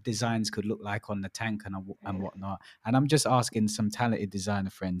designs could look like on the tank and whatnot. And I'm just asking some talented designer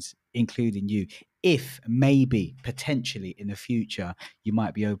friends, including you, if maybe potentially in the future you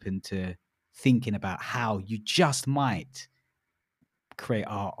might be open to thinking about how you just might create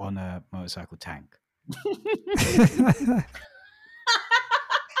art on a motorcycle tank.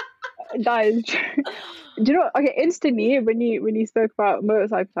 That is true. Do you know? Okay, instantly when you spoke about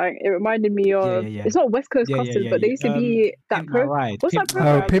motorcycle tank, it reminded me of it's not West Coast Customs, but they used to be that What's that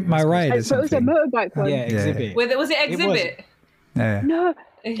program? Oh, Pimp My Ride. It was a motorbike one. Yeah, Exhibit. Was it Exhibit? No,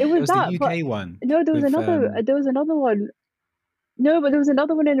 it was that the UK one. No, there was another one. No, but there was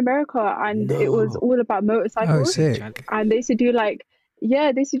another one in America, and it was all about motorcycles. Oh, sick. And they used to do like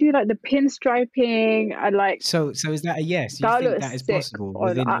the pinstriping and like. So is that a yes? You think that is possible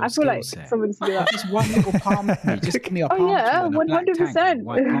within your I feel like skill set? someone needs to do that. Just one little palm tree. Just give me a palm tree. Yeah, and a black tank 100%. and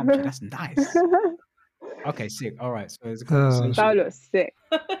white palm tree. That's nice. Okay, sick. All right. So there's a conversation. That would look sick.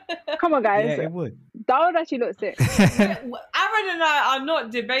 Come on, guys. Yeah, it would. That would actually look sick. Aaron and I are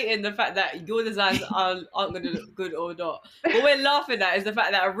not debating the fact that your designs aren't going to look good or not. What we're laughing at is the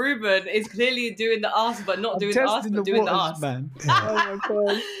fact that Ruben is clearly doing the ask, but not doing the ask, but doing the ask. Man. Oh my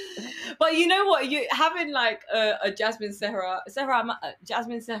God. But you know what? You having like a Jasmine SEHRA.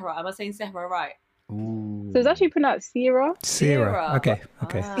 Jasmine SEHRA. Am I saying SEHRA right? Ooh. So it's actually pronounced SEHRA. SEHRA. Okay.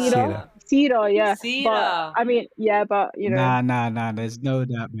 SEHRA, yeah. SEHRA. But, I mean, yeah, but you know. Nah. There's no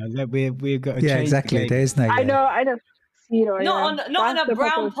doubt, man. We've got to change exactly. the game. There is no. I know. SEHRA. Not on a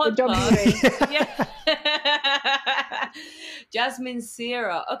brown podcast. Yeah. Jasmine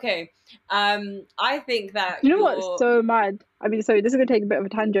SEHRA. Okay. I think that You know what's so mad? I mean, sorry, this is gonna take a bit of a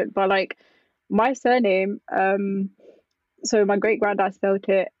tangent, but like my surname, so my great granddad spelled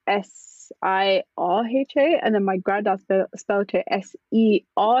it SIRHA, and then my granddad spelled it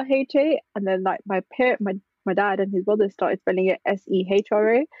SERHA, and then like my dad and his brother started spelling it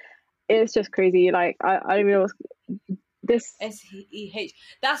SEHRA. It's just crazy. Like I don't even know what's this SEH.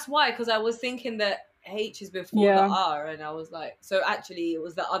 That's why, because I was thinking that H is before the R, and I was like, so actually it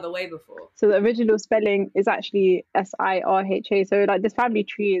was the other way before. So the original spelling is actually SIRHA. So like this family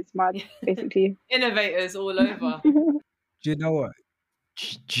tree is mad, basically. Innovators all over. Do you know what?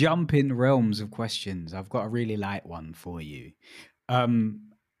 Jump in realms of questions. I've got a really light one for you.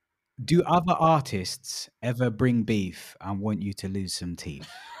 Do other artists ever bring beef and want you to lose some teeth?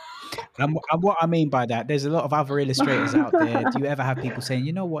 And what I mean by that, there's a lot of other illustrators out there. Do you ever have people saying,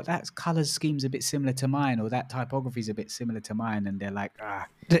 you know what, that color scheme's a bit similar to mine, or that typography is a bit similar to mine, and they're like,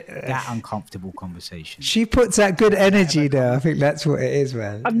 that uncomfortable conversation. She puts that good energy there. I think that's what it is,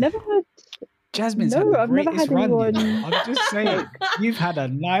 man. I've never heard. Jasmine's had the greatest run. I'm just saying, you've had a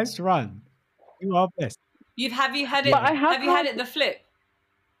nice run. You are best. Have you had it? Have you had it the flip?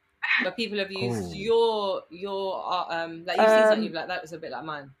 Where people have used your like you've seen something like that was a bit like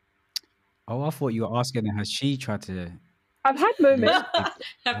mine. Oh, I thought you were asking her, has she tried to? I've had moments.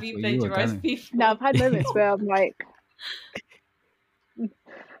 Have you plagiarized people? No, I've had moments where I'm like,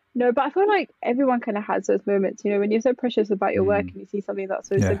 no, but I feel like everyone kind of has those moments, you know, when you're so precious about your work and you see something that's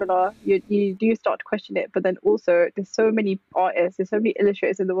so similar, you do start to question it. But then also, there's so many artists, there's so many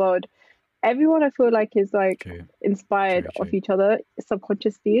illustrators in the world. Everyone I feel like is like inspired of each other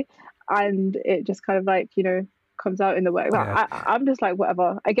subconsciously, and it just kind of like, you know, comes out in the work. I'm just like,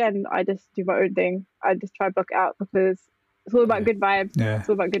 whatever. Again, I just do my own thing. I just try to block it out because it's all about good vibes. It's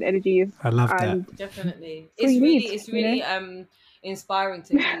all about good energies. I love that. Definitely. It's really inspiring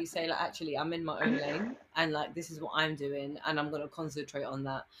to hear you say, like, actually, I'm in my own lane, and like this is what I'm doing, and I'm going to concentrate on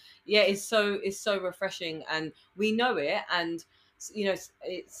that. Yeah, it's so refreshing, and we know it, and you know,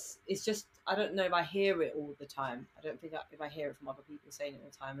 it's just, I don't know if I hear it all the time. I don't think if I hear it from other people saying it all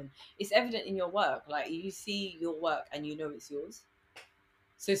the time, and it's evident in your work. Like you see your work and you know it's yours.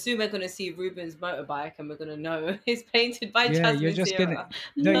 So soon we're going to see Ruben's motorbike, and we're going to know it's painted by Jasmine. You're just SEHRA.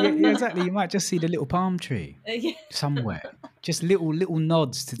 exactly. You might just see the little palm tree somewhere. Just little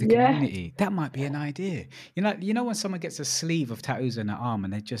nods to the community. That might be an idea. You know when someone gets a sleeve of tattoos on their arm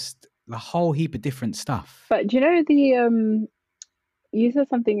and they're just a whole heap of different stuff. But do you know the you said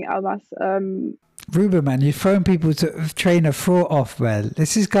something, Almas. Ruben, man, you're throwing people to train a thought off, man.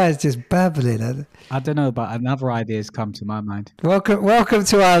 This guy's just babbling. I don't know, but another idea's come to my mind. Welcome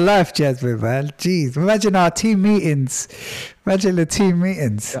to our life, Jasmine, man. Jeez, imagine our team meetings. Imagine the team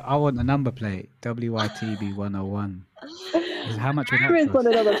meetings. I want a number plate, WYTB 101. How much would that Ruben's on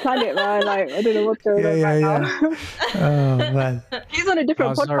another planet, man. Like, I don't know what's going on right now. Oh, man. He's on a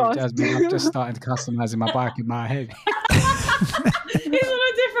different podcast. Sorry, Jasmine. I've just started customizing my bike in my head. He's on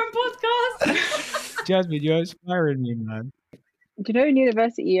a different podcast. Jasmine, you're inspiring me, man. Do you know, in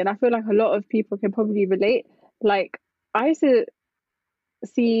university, and I feel like a lot of people can probably relate, like I used to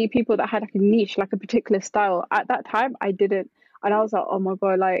see people that had like a niche, like a particular style. At that time I didn't, and I was like, oh my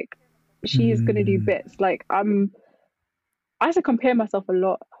god, like she's gonna do bits. Like I used to compare myself a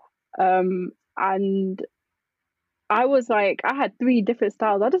lot, and I was like, I had 3 different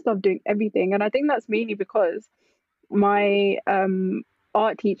styles. I just love doing everything, and I think that's mainly because my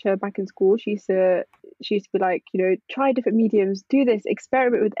art teacher back in school, she used to be like, you know, try different mediums, do this,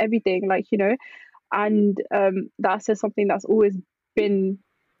 experiment with everything, like, you know, and that's just something that's always been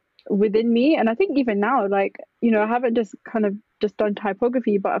within me. And I think even now, like, you know, I haven't just done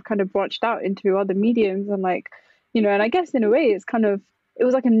typography, but I've kind of branched out into other mediums, and like, you know, and I guess in a way it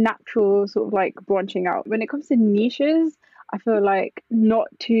was like a natural sort of like branching out. When it comes to niches, I feel like not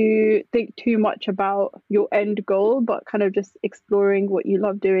to think too much about your end goal, but kind of just exploring what you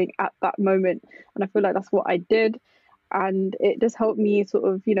love doing at that moment. And I feel like that's what I did. And it just helped me sort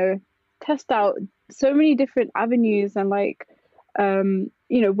of, you know, test out so many different avenues and like, you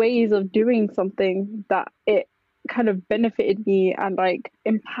know, ways of doing something that it kind of benefited me and like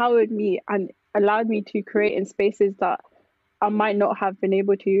empowered me and allowed me to create in spaces that I might not have been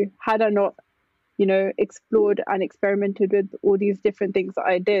able to had I not, you know, explored and experimented with all these different things that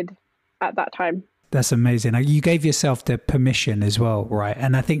I did at that time. That's amazing. You gave yourself the permission as well, right?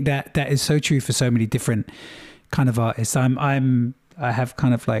 And I think that is so true for so many different kind of artists. I have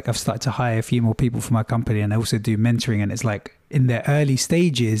kind of like, I've started to hire a few more people for my company, and I also do mentoring. And it's like in the early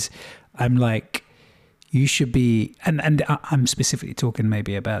stages, I'm like, you should be, and I'm specifically talking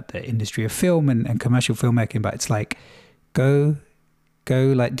maybe about the industry of film and commercial filmmaking, but it's like, go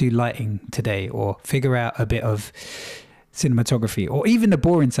like do lighting today, or figure out a bit of cinematography, or even the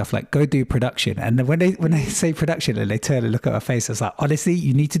boring stuff like go do production. And then when they say production and they turn and look at our face, I was like, honestly,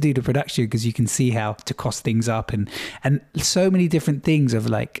 you need to do the production because you can see how to cost things up, and so many different things of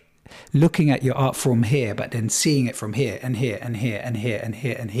like looking at your art from here, but then seeing it from here and here and here and here and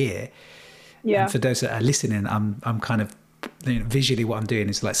here and here. Yeah. And for those that are listening, I'm kind of, you know, visually what I'm doing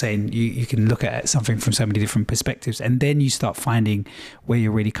is like saying you can look at something from so many different perspectives, and then you start finding where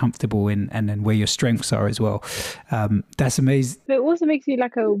you're really comfortable in, and then where your strengths are as well. That's amazing. But it also makes you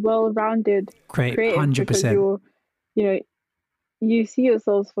like a well-rounded creative 100%. because you're, you know, you see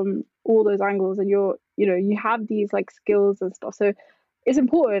yourselves from all those angles, and you're, you know, you have these like skills and stuff. So it's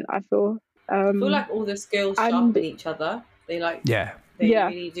important, I feel. I feel like all the skills sharpen each other. They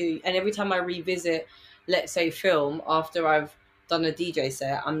really do. And every time I revisit, let's say, film after I've done a DJ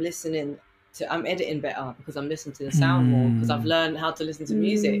set, I'm editing better because I'm listening to the sound more, because I've learned how to listen to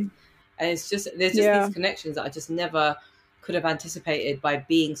music. And it's just, there's just these connections that I just never could have anticipated by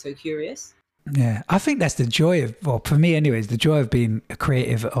being so curious. Yeah, I think that's the joy of, well, for me anyways, the joy of being a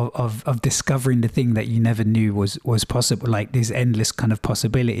creative, of discovering the thing that you never knew was possible, like these endless kind of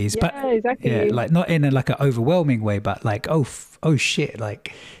possibilities. Yeah, but exactly. Yeah, like not in like an overwhelming way, but like, oh shit,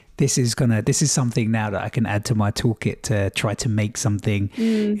 like this is something now that I can add to my toolkit to try to make something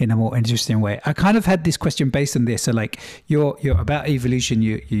in a more interesting way. I kind of had this question based on this. So like you're about evolution,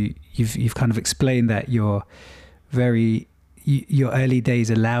 you've kind of explained that your early days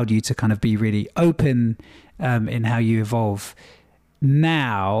allowed you to kind of be really open in how you evolve.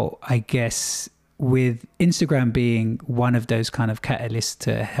 Now, I guess with Instagram being one of those kind of catalysts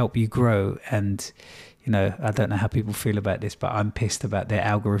to help you grow, and you know, I don't know how people feel about this, but I'm pissed about their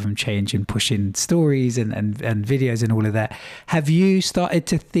algorithm change and pushing stories and videos and all of that. Have you started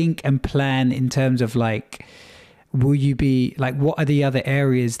to think and plan in terms of like, will you be like, what are the other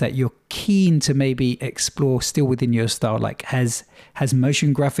areas that you're keen to maybe explore still within your style? Like has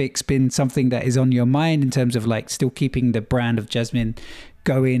motion graphics been something that is on your mind in terms of like still keeping the brand of Jasmine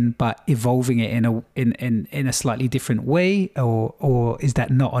going but evolving it in a slightly different way, or is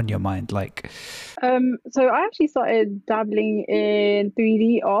that not on your mind? Like so I actually started dabbling in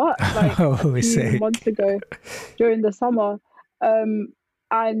 3D art like a few months ago during the summer,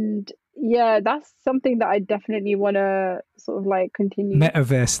 and yeah, that's something that I definitely want to sort of like continue.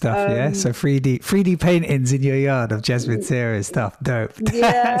 Metaverse stuff, yeah? So 3D paintings in your yard of Jasmine SEHRA stuff. Dope.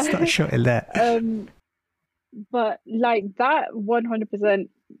 Yeah. Start shooting that. But like that 100%.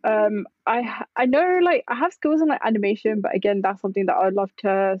 I know like I have skills in like animation, but again, that's something that I'd love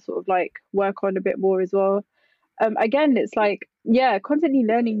to sort of like work on a bit more as well. Again, it's like, yeah, constantly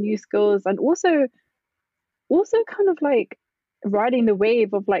learning new skills, and also kind of like riding the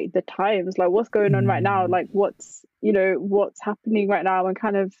wave of like the times, like what's going on right now, like what's happening right now, and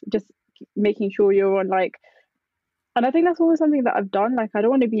kind of just making sure you're on like, and I think that's always something that I've done. Like I don't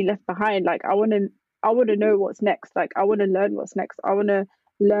want to be left behind. Like I want to know what's next. Like I want to learn what's next. I want to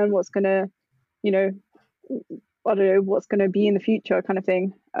learn what's gonna, you know, I don't know what's gonna be in the future, kind of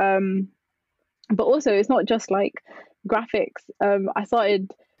thing. But also it's not just like graphics. I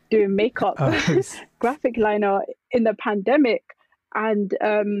started doing makeup, graphic liner in the pandemic, and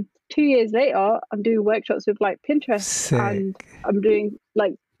 2 years later I'm doing workshops with like Pinterest. Sick. And I'm doing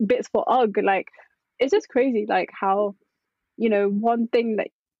like bits for UGG. Like it's just crazy like how, you know, one thing that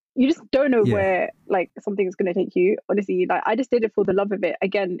you just don't know where like something is going to take you. Honestly, like I just did it for the love of it.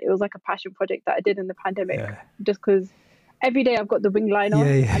 Again, it was like a passion project that I did in the pandemic, just because every day I've got the wing liner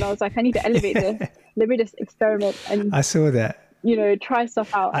and I was like, I need to elevate this. Let me just experiment. And I saw that, you know, try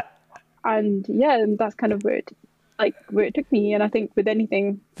stuff out. And yeah, that's kind of where it took me. And I think with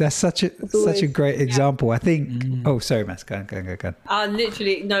anything, that's such a great example. I think oh, sorry, Matt, go on.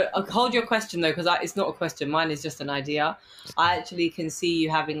 Literally no, I'll hold your question though, because it's not a question, mine is just an idea. I actually can see you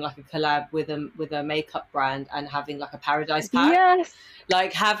having like a collab with a makeup brand and having like a paradise pack. Yes,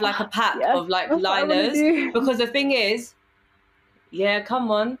 like have like a pack of like liners, because the thing is, yeah, come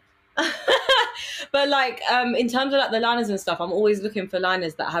on. But like in terms of like the liners and stuff, I'm always looking for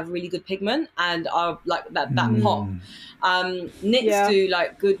liners that have really good pigment and are like that pop. NYX do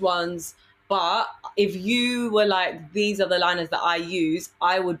like good ones, but if you were like, these are the liners that I use,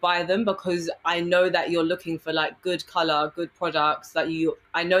 I would buy them, because I know that you're looking for like good color, good products, that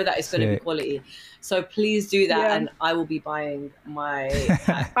I know that it's going to be quality. So please do that, and I will be buying my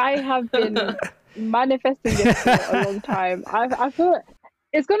I have been manifesting this for a long time. I thought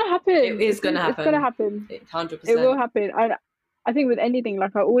it's gonna happen. It is gonna happen. It's gonna happen. 100%. It will happen. And I think with anything,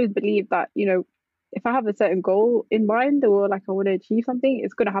 like I always believe that, you know, if I have a certain goal in mind, or like I want to achieve something,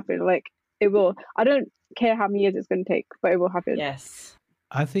 it's gonna happen. Like It will. I don't care how many years it's going to take, but it will happen. Yes.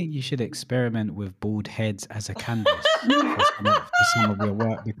 I think you should experiment with bald heads as a canvas for some of your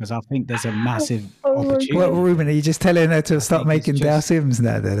work, because I think there's a massive Oh my opportunity. What, Ruben, are you just telling her to start think it's making Dow just- Sims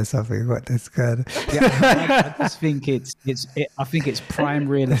now then or something? What, that's good. Yeah, I just think I think it's prime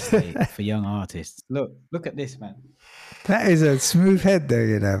real estate for young artists. Look at this, man. That is a smooth head though,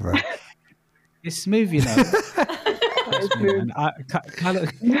 you know, bro. It's smooth, you know. Trust me,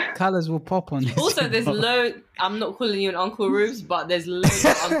 man. Colors will pop on this. Also, there's thing. I'm not calling you an Uncle Rubes, but there's loads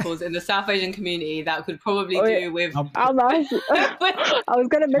of uncles in the South Asian community that could probably Oh, do yeah. with. I was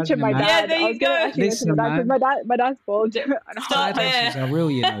going to mention my Jasmine, man. dad. Yeah, there I you was going to go. actually mention Listen, my dad, because my dad's bald. Start Side there. hustles are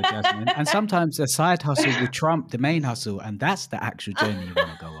real, you know, Jasmine. And sometimes the side hustle will trump the main hustle, and that's the actual journey you want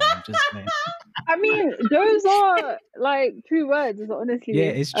to go on. I'm just saying. I mean, those are like true words, honestly. Yeah,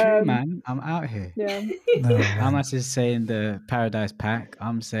 it's true, man. I'm out here. Yeah. No, man. Hamas is saying the Paradise Pack.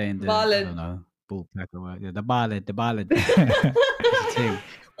 I'm saying the I Ballad. don't know, Bull Pack or what. Yeah, the ballad. It's a thing.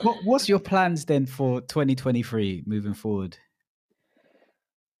 What's your plans then for 2023 moving forward?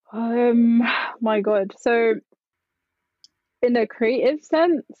 My God. So, in a creative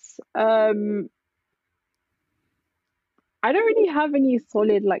sense, I don't really have any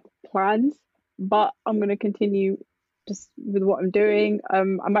solid like plans, but I'm gonna continue just with what I'm doing.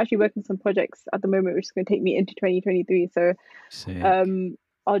 I'm actually working some projects at the moment, which is gonna take me into 2023. So, Sick.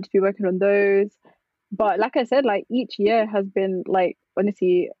 I'll just be working on those. But like I said, like each year has been like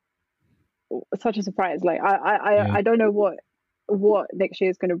honestly such a surprise. Like I don't know what next year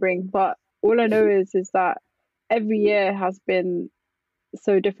is gonna bring, but all I know is that every year has been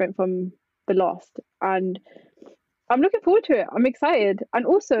so different from the last, and I'm looking forward to it. I'm excited, and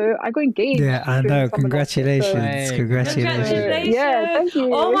also I got engaged. Yeah, I during know. summer last year, so- Congratulations. Hey, Congratulations. Congratulations. Yeah, thank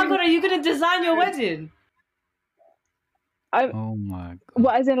you. Oh my God, are you going to design your wedding? Oh my god.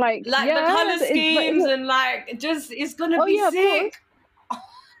 What, as in like Like yeah, the color it's- schemes and like just, it's going to Oh, be yeah, of sick.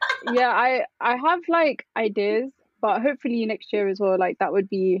 yeah, I have like ideas, but hopefully next year as well. Like that would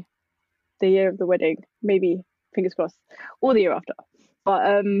be the year of the wedding, maybe, fingers crossed, or the year after.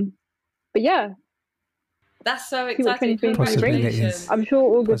 But yeah, That's so See what exciting. 2023 brings. Congratulations. I'm sure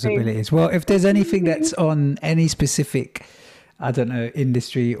all good things. Possibilities. Well, if there's anything that's on any specific, I don't know,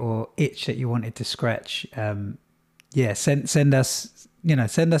 industry or itch that you wanted to scratch, yeah, send us,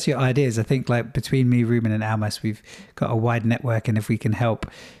 send us your ideas. I think like between me, Ruben and Almas, we've got a wide network, and if we can help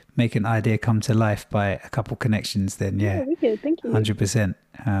make an idea come to life by a couple connections, then yeah, Wicked, thank you. 100%.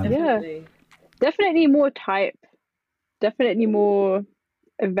 Definitely. Definitely more type, definitely more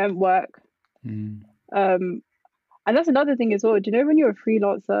event work. Mm. And that's another thing as well. Do you know when you're a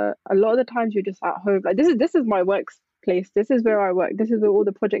freelancer, a lot of the times you're just at home. Like this is my workplace. This is where I work. This is where all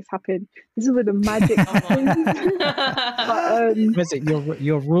the projects happen. This is where the magic happens. But, Was it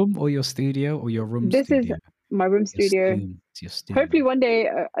your room or your studio or your room this studio? is my room Your studio. It's your studio. Hopefully one day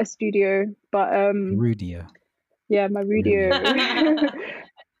a studio. But Rudio. yeah, my radio.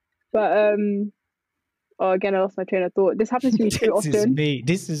 But oh, again, I lost my train of thought. This happens to me too often.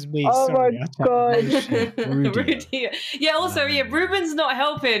 This is me. Oh Sorry, my I God. Rudio. Rudy. Yeah, also, yeah, Ruben's not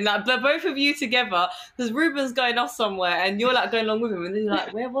helping. Like, the both of you together, because Ruben's going off somewhere and you're like going along with him, and then you're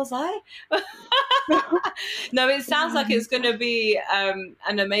like, where was I? No, it sounds like it's going to be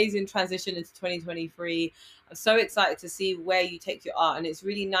an amazing transition into 2023. I'm so excited to see where you take your art, and it's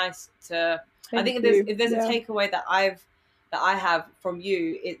really nice to. I think if there's a takeaway that I have from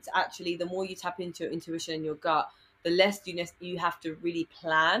you, it's actually the more you tap into your intuition and your gut, the less you have to really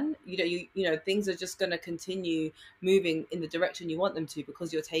plan. You know things are just going to continue moving in the direction you want them to,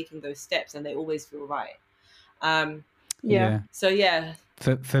 because you're taking those steps and they always feel right. Yeah. So yeah.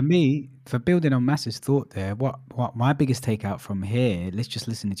 For me, for building on Mass's thought there, what my biggest takeout from here, let's just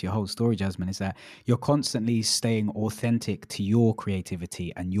listen to your whole story, Jasmine, is that you're constantly staying authentic to your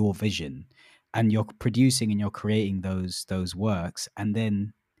creativity and your vision, and you're producing and you're creating those works, and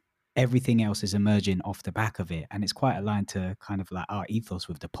then everything else is emerging off the back of it. And it's quite aligned to kind of like our ethos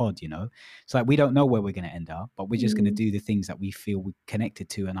with the pod, It's like we don't know where we're going to end up, but we're just going to do the things that we feel we're connected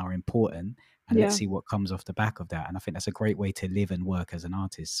to and are important, and let's see what comes off the back of that. And I think that's a great way to live and work as an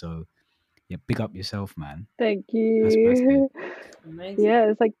artist. So yeah, big up yourself, man. Thank That's you. massive. Amazing. Yeah,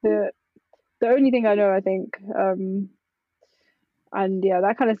 it's like the only thing I know, I think. And yeah,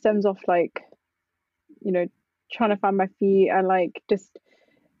 that kind of stems off like, trying to find my feet, and like just,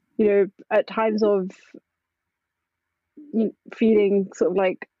 at times of feeling sort of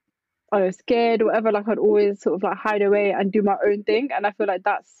like, I don't know, scared or whatever, like I'd always sort of like hide away and do my own thing. And I feel like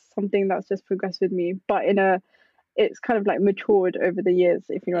that's something that's just progressed with me, but it's kind of like matured over the years,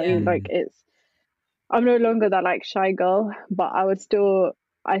 if you know what I mean. Like I'm no longer that like shy girl, but I would still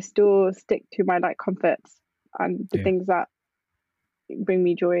I still stick to my like comforts and the things that bring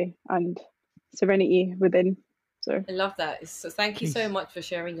me joy and serenity within. So I love that. So thank you so much for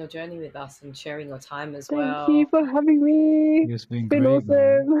sharing your journey with us and sharing your time as well. Thank you for having me. It's been It's been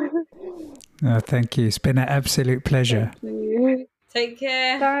great, awesome. Oh, thank you. It's been an absolute pleasure. Thank you. Take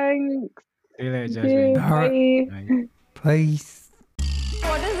care. Thanks. See you later, Thank you. Jasmine. All right. Bye. Please.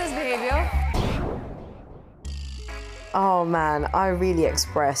 What is this behavior? Oh man, I really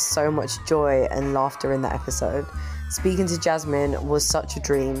expressed so much joy and laughter in that episode. Speaking to Jasmine was such a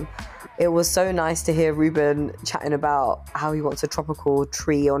dream. It was so nice to hear Ruben chatting about how he wants a tropical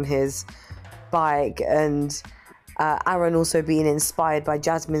tree on his bike, and Aaron also being inspired by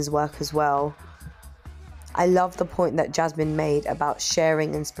Jasmine's work as well. I love the point that Jasmine made about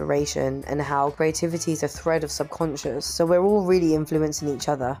sharing inspiration and how creativity is a thread of subconscious, so we're all really influencing each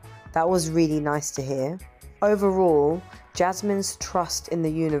other. That was really nice to hear. Overall, Jasmine's trust in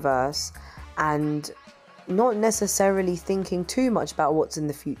the universe and not necessarily thinking too much about what's in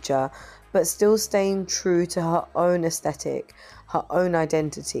the future, but still staying true to her own aesthetic, her own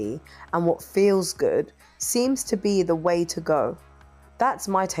identity, and what feels good seems to be the way to go. That's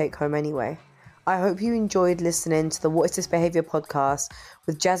my take home anyway. I hope you enjoyed listening to the What Is This Behavior podcast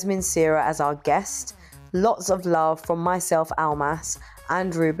with Jasmine SEHRA as our guest. Lots of love from myself, Almas,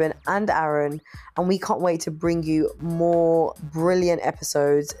 and Ruben and Aaron, and we can't wait to bring you more brilliant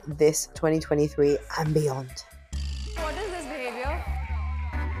episodes this 2023 and beyond. What is this behavior?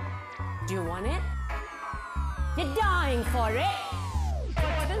 Do you want it? You're dying for it.